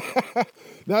fish.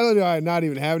 Not only do I not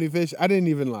even have any fish, I didn't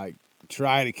even like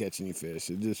try to catch any fish.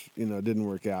 It just, didn't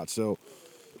work out. So,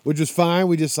 which was fine.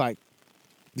 We just like,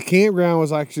 the campground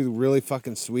was actually really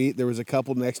fucking sweet. There was a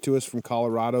couple next to us from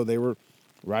Colorado. They were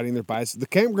riding their bicycles. The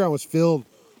campground was filled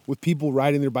with people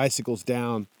riding their bicycles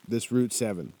down this Route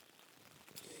 7.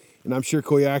 And I'm sure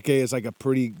Coyhaique is like a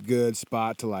pretty good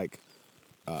spot to like,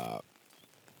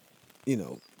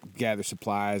 gather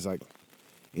supplies, like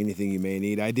anything you may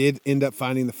need. I did end up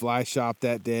finding the fly shop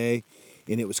that day,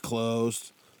 and it was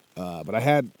closed. But I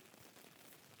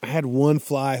had one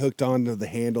fly hooked onto the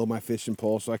handle of my fishing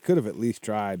pole, so I could have at least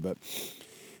tried, but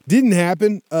didn't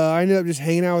happen. I ended up just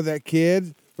hanging out with that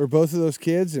kid, or both of those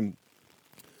kids, and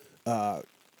God,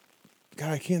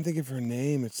 I can't think of her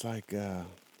name. It's like it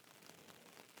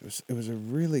was a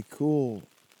really cool,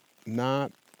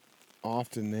 not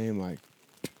often name. Like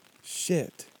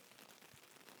shit.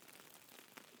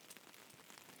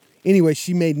 Anyway,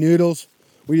 she made noodles.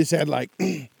 We just had like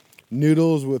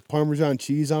noodles with Parmesan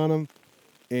cheese on them.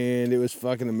 And it was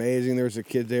fucking amazing. There was a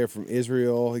kid there from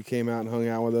Israel. He came out and hung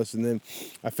out with us. And then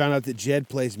I found out that Jed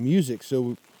plays music.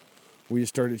 So we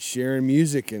just started sharing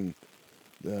music. And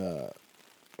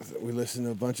we listened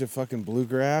to a bunch of fucking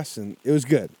bluegrass. And it was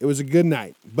good. It was a good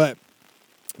night. But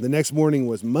the next morning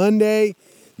was Monday.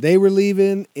 They were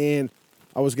leaving. And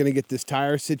I was going to get this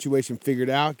tire situation figured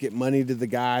out. Get money to the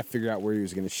guy. Figure out where he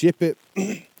was going to ship it.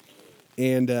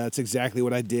 And that's exactly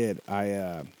what I did.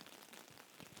 I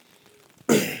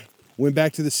went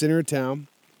back to the center of town.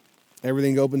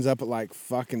 Everything opens up at like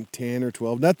fucking 10 or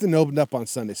 12. Nothing opened up on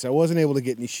Sunday. So I wasn't able to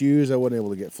get any shoes. I wasn't able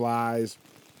to get flies.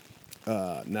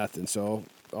 Nothing. So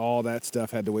all that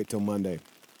stuff had to wait till Monday.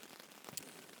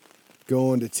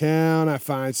 Going to town, I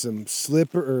find some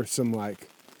slipper or some like,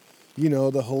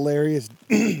 the hilarious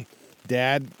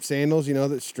dad sandals,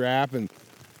 that strap. And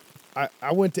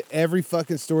I went to every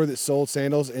fucking store that sold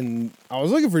sandals, and I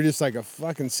was looking for just like a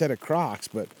fucking set of Crocs,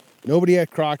 but nobody had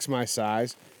Crocs my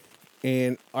size,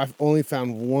 and I've only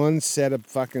found one set of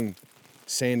fucking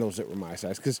sandals that were my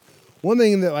size. Because one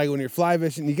thing that, like, when you're fly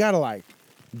fishing, you gotta like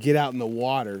get out in the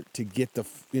water to get the,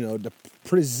 to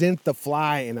present the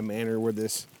fly in a manner where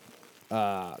these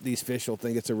fish will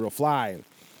think it's a real fly. And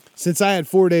since I had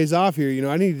 4 days off here,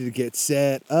 I needed to get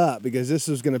set up because this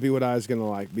was gonna be what I was gonna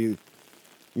like be,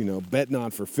 betting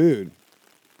on for food.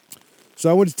 So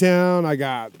I went to town. I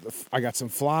got some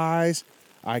flies.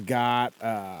 I got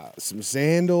some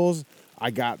sandals.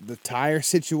 I got the tire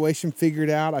situation figured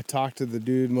out. I talked to the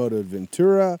dude Moto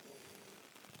Ventura,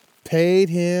 paid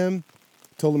him,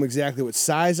 told him exactly what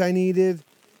size I needed,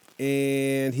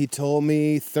 and he told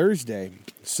me Thursday.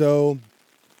 So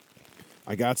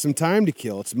I got some time to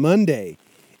kill. It's Monday,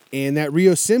 and that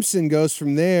Rio Simpson goes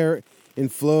from there and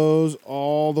flows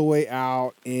all the way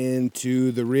out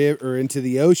into the river or into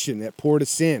the ocean at Port of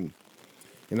Sin.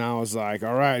 And I was like,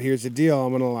 all right, here's the deal.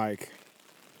 I'm going to like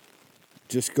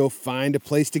just go find a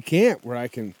place to camp where I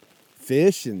can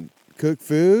fish and cook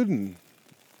food and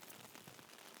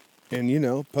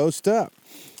post up.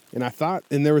 And I thought,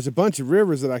 and there was a bunch of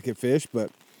rivers that I could fish,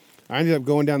 but I ended up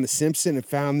going down the Simpson and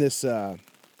found this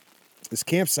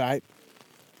campsite.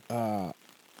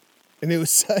 And it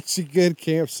was such a good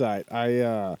campsite.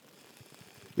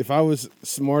 If I was a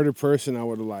smarter person, I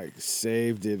would have like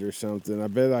saved it or something. I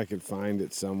bet I could find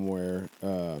it somewhere.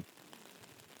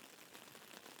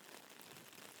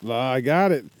 I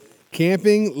got it.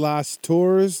 Camping Las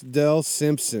Torres del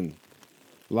Simpson.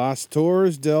 Las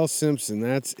Torres del Simpson.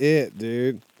 That's it,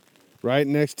 dude. Right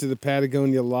next to the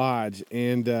Patagonia Lodge.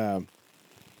 And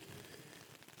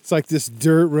it's like this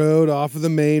dirt road off of the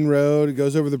main road. It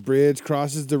goes over the bridge,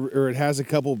 it has a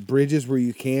couple bridges where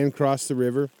you can cross the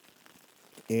river.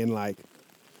 And like,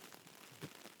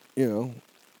 this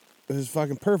is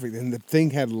fucking perfect. And the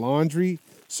thing had laundry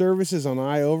services on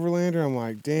iOverlander. I'm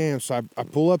like, damn. So I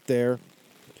pull up there,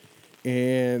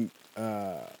 and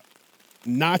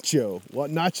Nacho.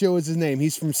 Nacho is his name.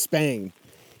 He's from Spain.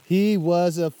 He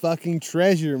was a fucking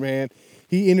treasure, man.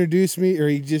 He introduced me, or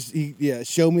he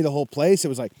showed me the whole place. It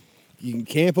was like, you can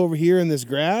camp over here in this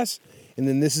grass, and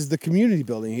then this is the community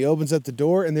building. He opens up the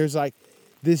door, and there's like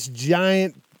this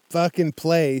giant fucking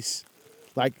place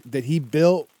like that he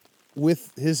built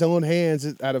with his own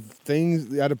hands out of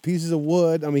pieces of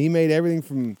wood. I mean, he made everything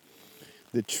from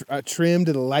the trim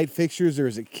to the light fixtures. There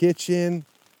was a kitchen,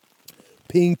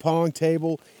 ping pong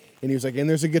table, and he was like, and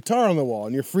there's a guitar on the wall,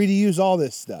 and you're free to use all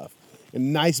this stuff.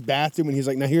 And nice bathroom. And he's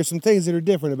like, now here's some things that are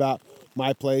different about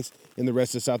my place and the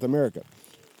rest of South America.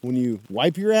 When you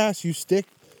wipe your ass, you stick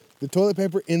the toilet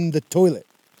paper in the toilet.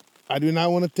 I do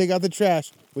not want to take out the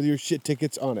trash with your shit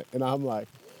tickets on it. And I'm like,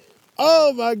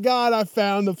 oh my God, I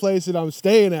found the place that I'm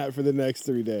staying at for the next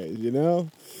 3 days, you know?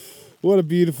 What a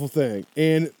beautiful thing.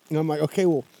 And I'm like, okay,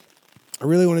 well, I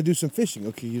really want to do some fishing.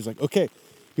 Okay, he was like, okay,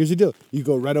 here's the deal. You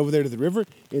go right over there to the river,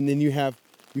 and then you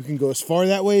can go as far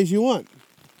that way as you want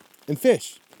and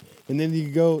fish. And then you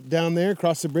can go down there,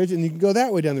 cross the bridge, and you can go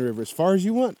that way down the river as far as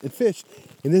you want and fish.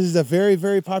 And this is a very,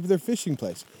 very popular fishing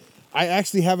place. I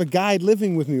actually have a guide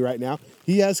living with me right now.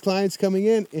 He has clients coming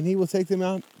in, and he will take them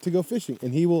out to go fishing.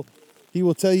 And he will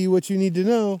tell you what you need to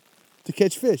know to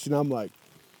catch fish. And I'm like,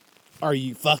 are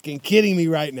you fucking kidding me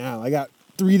right now? I got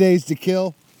 3 days to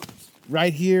kill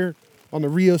right here on the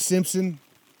Rio Simpson.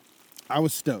 I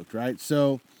was stoked, right?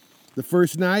 So the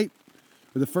first night,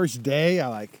 or the first day,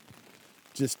 I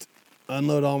just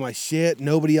unload all my shit.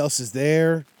 Nobody else is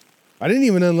there. I didn't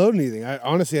even unload anything.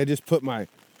 I just put my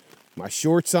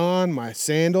shorts on, my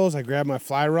sandals. I grabbed my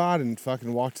fly rod and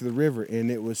fucking walked to the river. And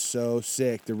it was so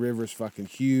sick. The river's fucking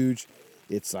huge.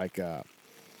 It's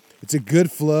it's a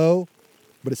good flow,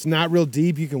 but it's not real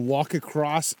deep. You can walk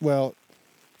across. Well,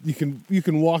 you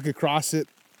can walk across it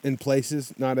in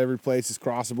places. Not every place is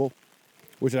crossable,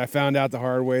 which I found out the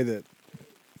hard way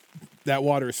that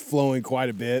water is flowing quite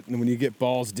a bit. And when you get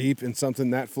balls deep in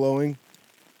something that flowing,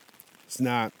 it's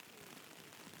not,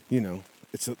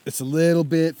 it's a little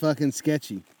bit fucking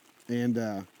sketchy.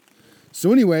 And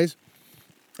so anyways,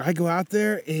 I go out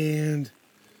there and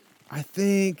I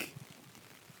think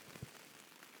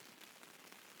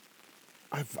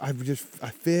I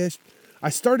fished. I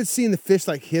started seeing the fish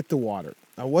hit the water.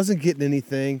 I wasn't getting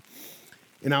anything.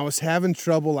 And I was having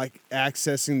trouble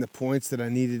accessing the points that I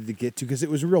needed to get to because it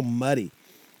was real muddy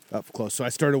up close. So I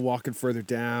started walking further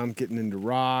down, getting into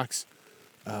rocks.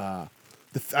 I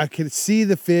could see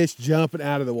the fish jumping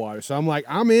out of the water. So I'm like,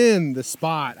 I'm in the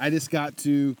spot. I just got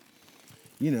to,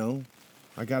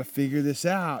 I got to figure this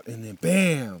out. And then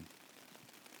bam,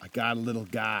 I got a little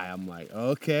guy. I'm like,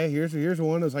 okay, here's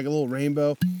one. It was like a little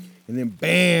rainbow. And then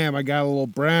bam, I got a little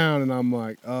brown. And I'm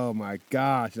like, oh my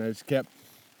gosh. And I just kept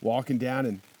walking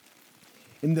down,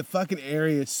 and the fucking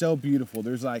area is so beautiful.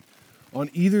 There's on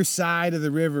either side of the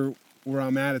river where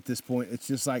I'm at this point, it's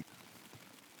just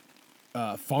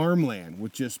farmland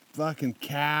with just fucking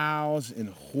cows and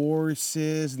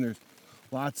horses, and there's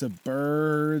lots of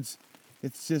birds.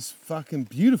 It's just fucking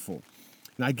beautiful.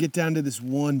 And I get down to this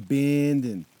one bend,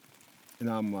 and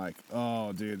I'm like,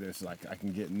 oh, dude, there's I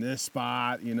can get in this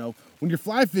spot. When you're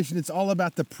fly fishing, it's all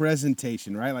about the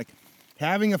presentation, right?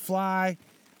 Having a fly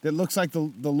that looks like the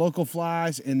local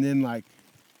flies, and then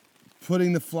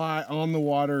putting the fly on the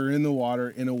water or in the water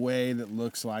in a way that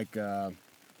looks like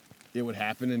it would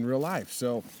happen in real life.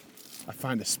 So I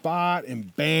find a spot,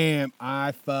 and bam,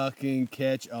 I fucking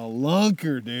catch a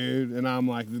lunker, dude. And I'm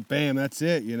like, bam, that's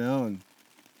it, And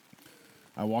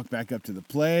I walk back up to the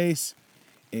place,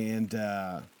 and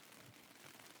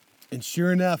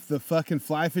sure enough, the fucking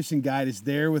fly fishing guide is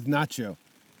there with Nacho,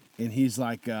 and he's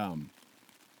like,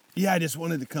 yeah, I just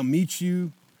wanted to come meet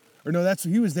you. Or no,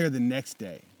 he was there the next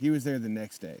day.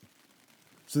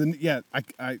 So then, yeah,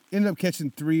 I ended up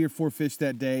catching 3 or 4 fish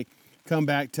that day. Come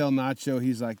back, tell Nacho.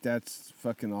 He's like, that's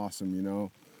fucking awesome,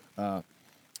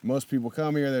 Most people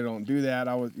come here, they don't do that.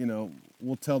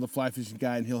 We'll tell the fly fishing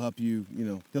guy, and he'll help you,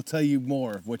 he'll tell you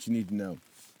more of what you need to know.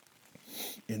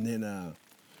 And then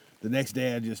the next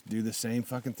day, I just do the same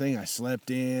fucking thing. I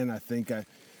slept in. I think I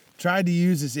tried to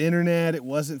use his internet. It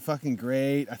wasn't fucking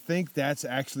great. I think that's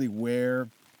actually where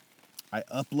I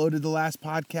uploaded the last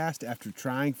podcast after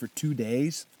trying for 2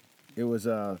 days. It was,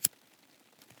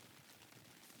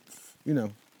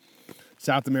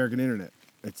 South American internet.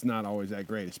 It's not always that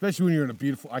great, especially when you're in a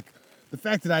beautiful, the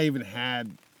fact that I even had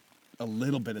a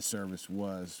little bit of service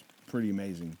was pretty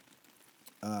amazing.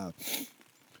 But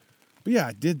yeah,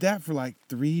 I did that for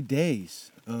 3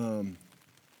 days.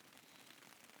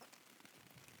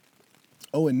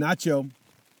 Oh, and Nacho,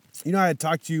 I had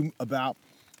talked to you about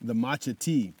the matcha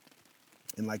tea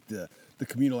and the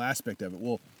communal aspect of it.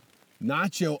 Well,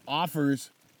 Nacho offers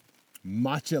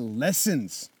matcha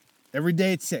lessons every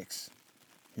day at 6,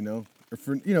 or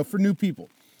for new people.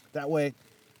 That way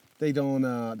they don't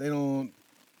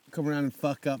come around and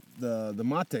fuck up the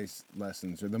mate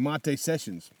lessons or the mate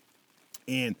sessions.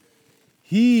 And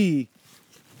he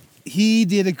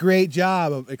did a great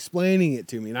job of explaining it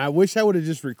to me, and I wish I would have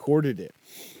just recorded it.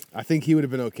 I think he would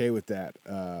have been okay with that.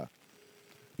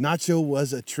 Nacho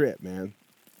was a trip, man.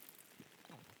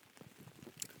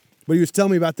 But he was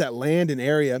telling me about that land and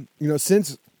area.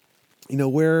 Since,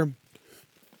 where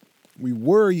we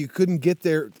were, you couldn't get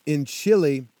there in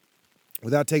Chile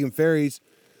without taking ferries.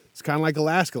 It's kind of like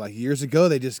Alaska. Years ago,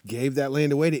 they just gave that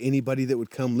land away to anybody that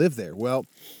would come live there. Well,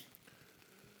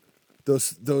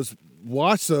 those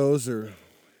Wassos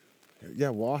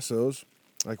Wassos,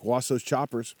 like Wassos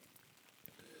choppers,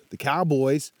 the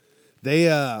cowboys, they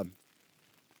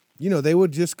they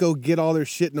would just go get all their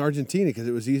shit in Argentina because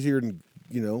it was easier than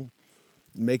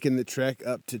making the trek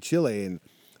up to Chile. And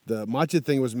the matcha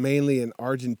thing was mainly an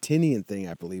Argentinian thing,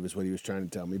 I believe, is what he was trying to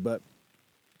tell me. But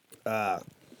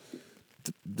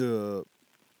the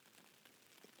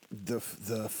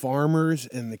farmers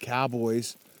and the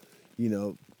cowboys,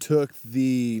 took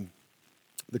the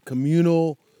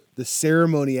communal, the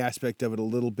ceremony aspect of it a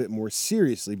little bit more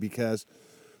seriously because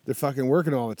they're fucking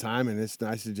working all the time, and it's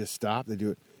nice to just stop. They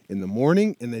do it in the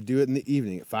morning and they do it in the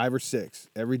evening at 5 or 6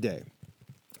 every day.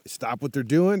 They stop what they're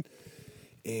doing,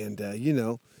 and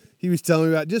he was telling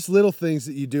me about just little things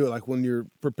that you do, like when you're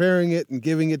preparing it and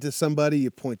giving it to somebody, you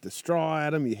point the straw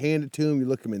at them, you hand it to them, you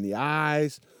look them in the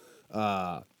eyes.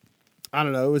 I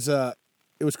don't know. It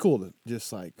was cool to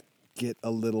just like get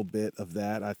a little bit of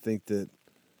that. I think that,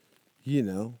 it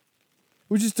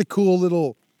was just a cool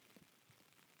little.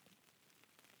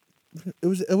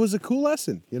 It was a cool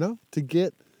lesson, to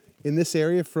get in this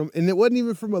area and it wasn't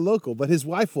even from a local, but his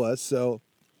wife was. So,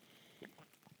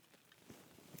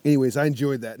 anyways, I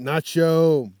enjoyed that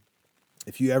Nacho.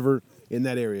 If you ever in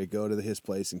that area, go to his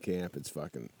place and camp. It's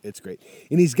great,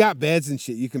 and he's got beds and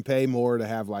shit. You can pay more to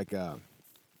have they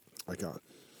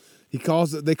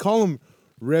call them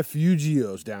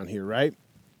refugios down here, right?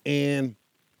 And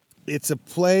it's a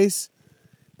place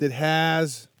that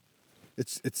has.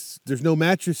 There's no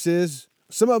mattresses.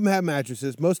 Some of them have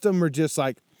mattresses. Most of them are just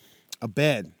like a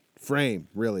bed frame,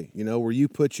 really, where you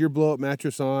put your blow-up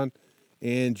mattress on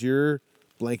and your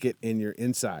blanket and your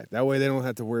inside. That way they don't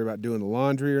have to worry about doing the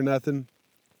laundry or nothing.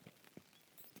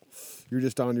 You're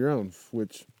just on your own,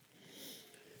 which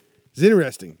is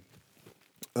interesting.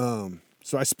 So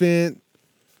I spent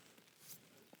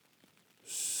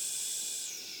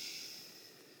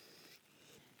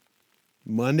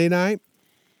Monday night,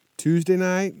 Tuesday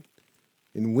night,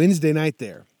 and Wednesday night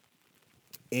there.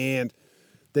 And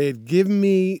they had given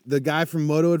me, the guy from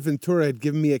Moto Adventura had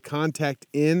given me a contact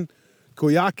in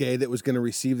Coyhaique that was going to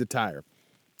receive the tire.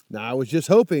 Now, I was just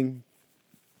hoping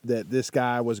that this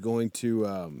guy was going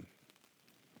to,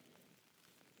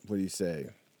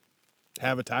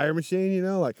 have a tire machine,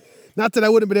 like, not that I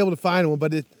wouldn't have been able to find one,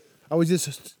 but I was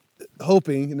just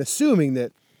hoping and assuming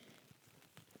that,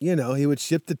 he would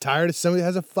ship the tire to somebody that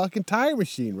has a fucking tire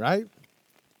machine, right?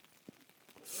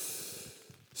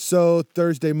 So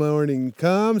Thursday morning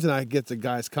comes and I get the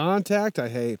guy's contact.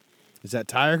 Hey, is that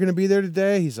tire going to be there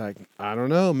today? He's like, I don't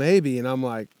know, maybe. And I'm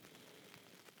like,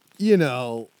 and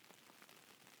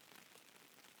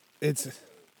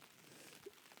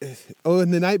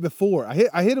the night before,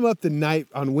 I hit him up the night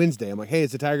on Wednesday. I'm like, hey,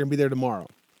 is the tire going to be there tomorrow?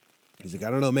 He's like, I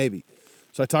don't know, maybe.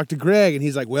 So I talked to Greg and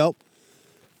he's like, well,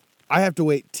 I have to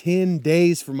wait 10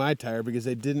 days for my tire because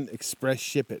they didn't express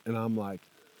ship it. And I'm like,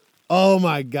 oh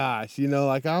my gosh, I'm not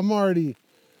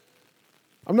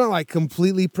like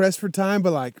completely pressed for time,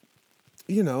 but like,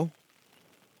 I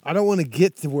don't want to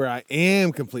get to where I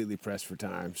am completely pressed for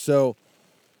time. So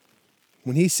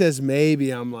when he says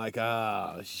maybe, I'm like,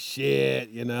 oh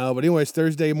shit, But anyways,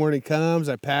 Thursday morning comes,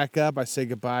 I pack up, I say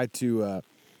goodbye to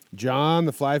John,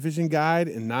 the fly fishing guide,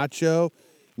 and Nacho,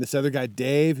 and this other guy,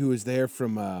 Dave, who was there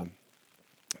from, I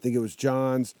think it was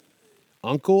John's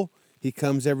uncle. He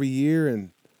comes every year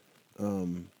and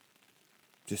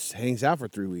just hangs out for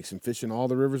 3 weeks and fishing all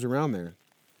the rivers around there.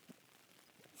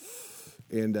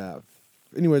 And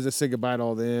anyways, I said goodbye to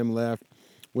all them, left,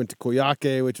 went to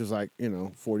Coyhaique, which was like,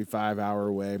 45-hour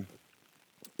away.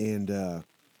 And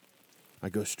I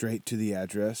go straight to the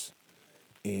address,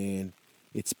 and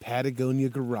it's Patagonia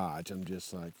Garage. I'm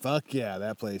just like, fuck yeah,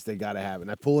 that place, they got to have it.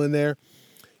 And I pull in there,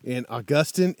 and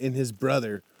Augustin and his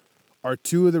brother are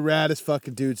two of the raddest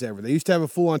fucking dudes ever. They used to have a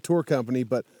full-on tour company,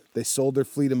 but they sold their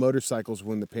fleet of motorcycles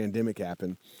when the pandemic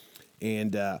happened.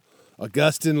 And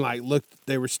Augustin,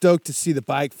 they were stoked to see the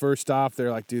bike first off. They're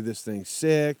like, dude, this thing's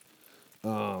sick.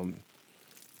 The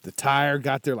tire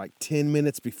got there like 10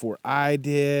 minutes before I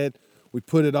did. We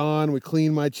put it on. We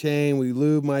cleaned my chain. We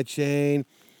lubed my chain.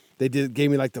 They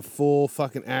gave me like the full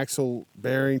fucking axle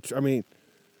bearing. I mean,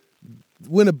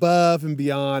 went above and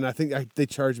beyond. I think they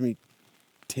charged me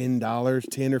 $10 or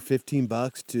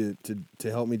 $15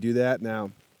 to help me do that.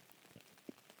 Now,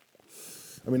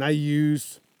 I mean, I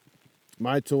used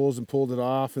my tools and pulled it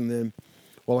off, and then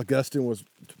while Augustin was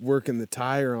working the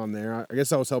tire on there, I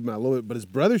guess I was helping out a little bit, but his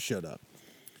brother showed up,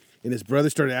 and his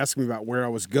brother started asking me about where I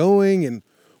was going and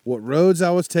what roads I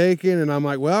was taking, and I'm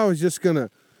like, well, I was just going to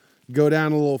go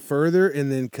down a little further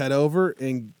and then cut over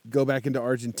and go back into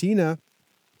Argentina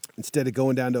instead of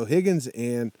going down to O'Higgins.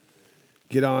 And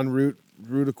get on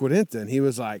Ruta Cuarenta. And he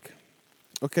was like,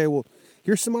 okay, well,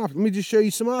 here's some options. Let me just show you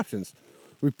some options.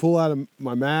 We pull out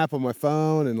my map on my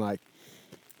phone, and like,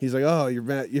 he's like, oh, your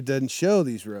map, it doesn't show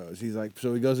these roads. He's like,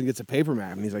 so he goes and gets a paper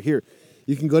map, and he's like, here,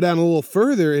 you can go down a little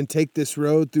further and take this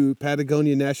road through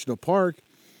Patagonia National Park,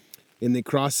 and then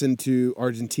cross into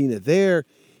Argentina there,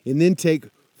 and then take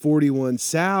 41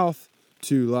 south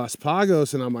to Los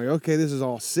Pagos. And I'm like, okay, this is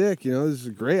all sick. You know, this is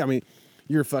great. I mean,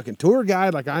 you're a fucking tour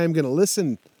guide. Like, I am going to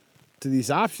listen to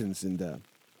these options. And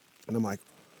I'm like,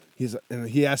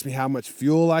 he asked me how much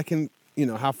fuel I can, you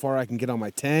know, how far I can get on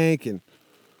my tank. And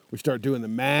we start doing the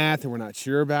math, and we're not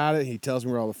sure about it. He tells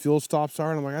me where all the fuel stops are.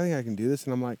 And I'm like, I think I can do this.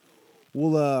 And I'm like,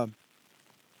 well,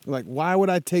 like, why would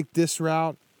I take this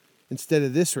route instead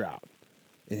of this route?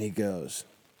 And he goes,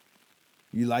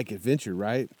 you like adventure,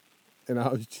 right? And I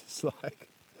was just like,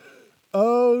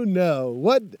 oh no,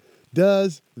 what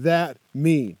does that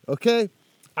mean? Okay.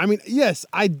 I mean, yes,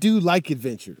 I do like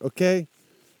adventure. Okay.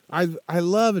 I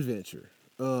love adventure.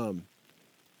 But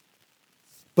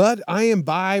I am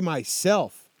by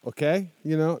myself. Okay.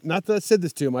 You know, not that I said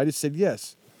this to him. I just said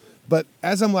yes. But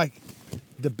as I'm like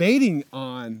debating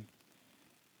on,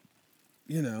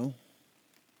 you know,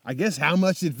 I guess how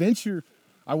much adventure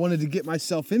I wanted to get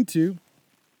myself into,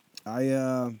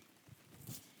 I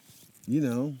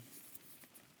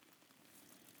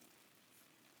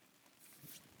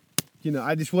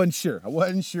I just wasn't sure. I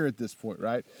wasn't sure at this point,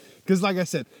 right? Because like I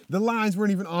said, the lines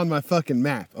weren't even on my fucking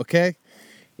map, okay?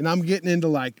 And I'm getting into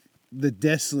like the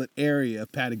desolate area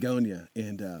of Patagonia.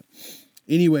 And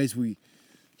anyways,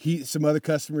 some other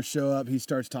customers show up. He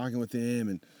starts talking with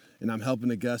them, and I'm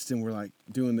helping Augustin. We're like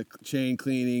doing the chain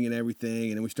cleaning and everything.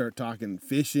 And then we start talking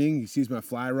fishing. He sees my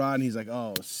fly rod, and he's like,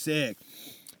 oh, sick.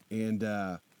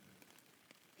 And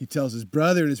he tells his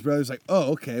brother, and his brother's like,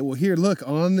 oh, okay, well, here, look,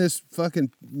 on this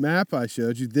fucking map I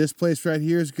showed you, this place right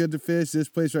here is good to fish. This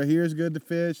place right here is good to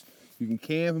fish. You can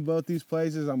camp in both these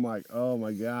places. I'm like, oh,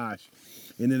 my gosh.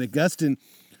 And then Augustin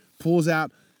pulls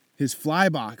out his fly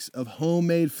box of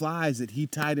homemade flies that he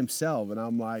tied himself. And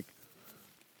I'm like,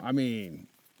 I mean,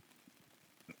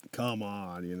 come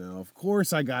on, you know. Of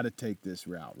course I got to take this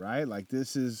route, right? Like,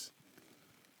 this is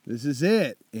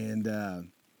it. And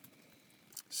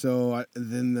so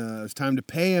then it was time to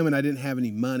pay him, and I didn't have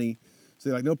any money. So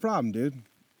they're like, no problem, dude.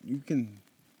 You can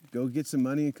go get some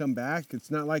money and come back.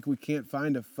 It's not like we can't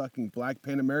find a fucking black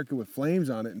Pan America with flames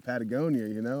on it in Patagonia,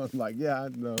 you know? I'm like, yeah, I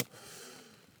know.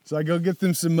 So I go get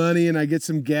them some money, and I get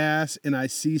some gas, and I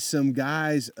see some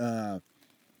guys on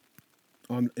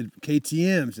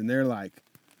KTMs, and they're like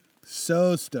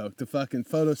so stoked. The fucking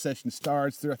photo session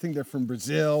starts. I think they're from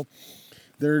Brazil.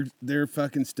 They're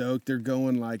fucking stoked. They're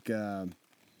going like...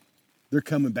 they're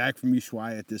coming back from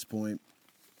Ushuaia at this point,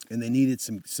 and they needed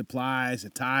some supplies, a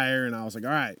tire, and I was like,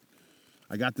 all right,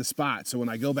 I got the spot. So when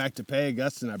I go back to pay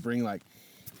Augustin, I bring like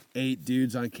 8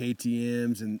 dudes on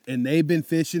KTMs, and they've been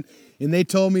fishing, and they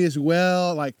told me as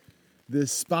well, like,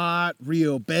 this spot,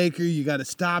 Rio Baker, you got to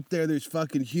stop there. There's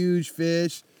fucking huge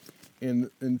fish. And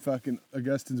fucking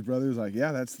Augustin's brother was like,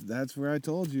 yeah, that's where I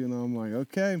told you. And I'm like,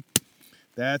 okay,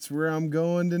 that's where I'm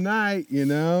going tonight, you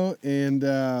know? And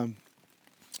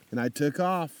I took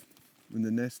off, and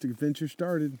the next adventure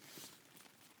started.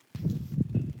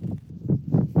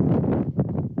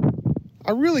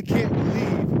 I really can't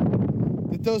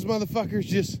believe that those motherfuckers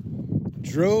just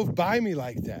drove by me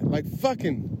like that. Like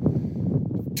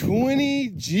fucking 20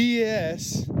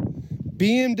 GS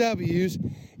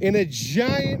BMWs in a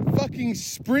giant fucking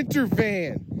Sprinter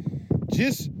van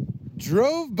just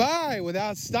drove by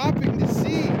without stopping to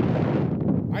see.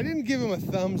 I didn't give them a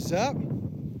thumbs up.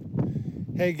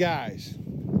 Hey guys,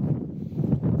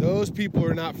 those people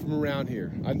are not from around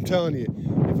here. I'm telling you,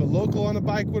 if a local on a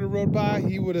bike would have rode by,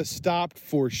 he would have stopped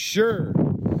for sure.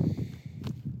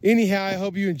 Anyhow, I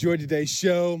hope you enjoyed today's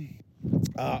show.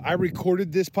 I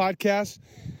recorded this podcast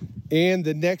and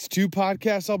the next 2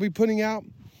 podcasts I'll be putting out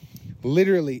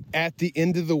literally at the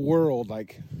end of the world,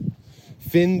 like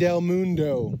Fin del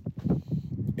Mundo,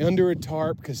 under a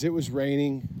tarp because it was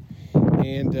raining.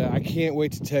 And I can't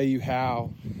wait to tell you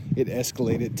how it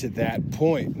escalated to that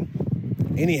point.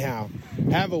 Anyhow,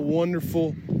 have a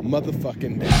wonderful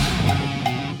motherfucking day.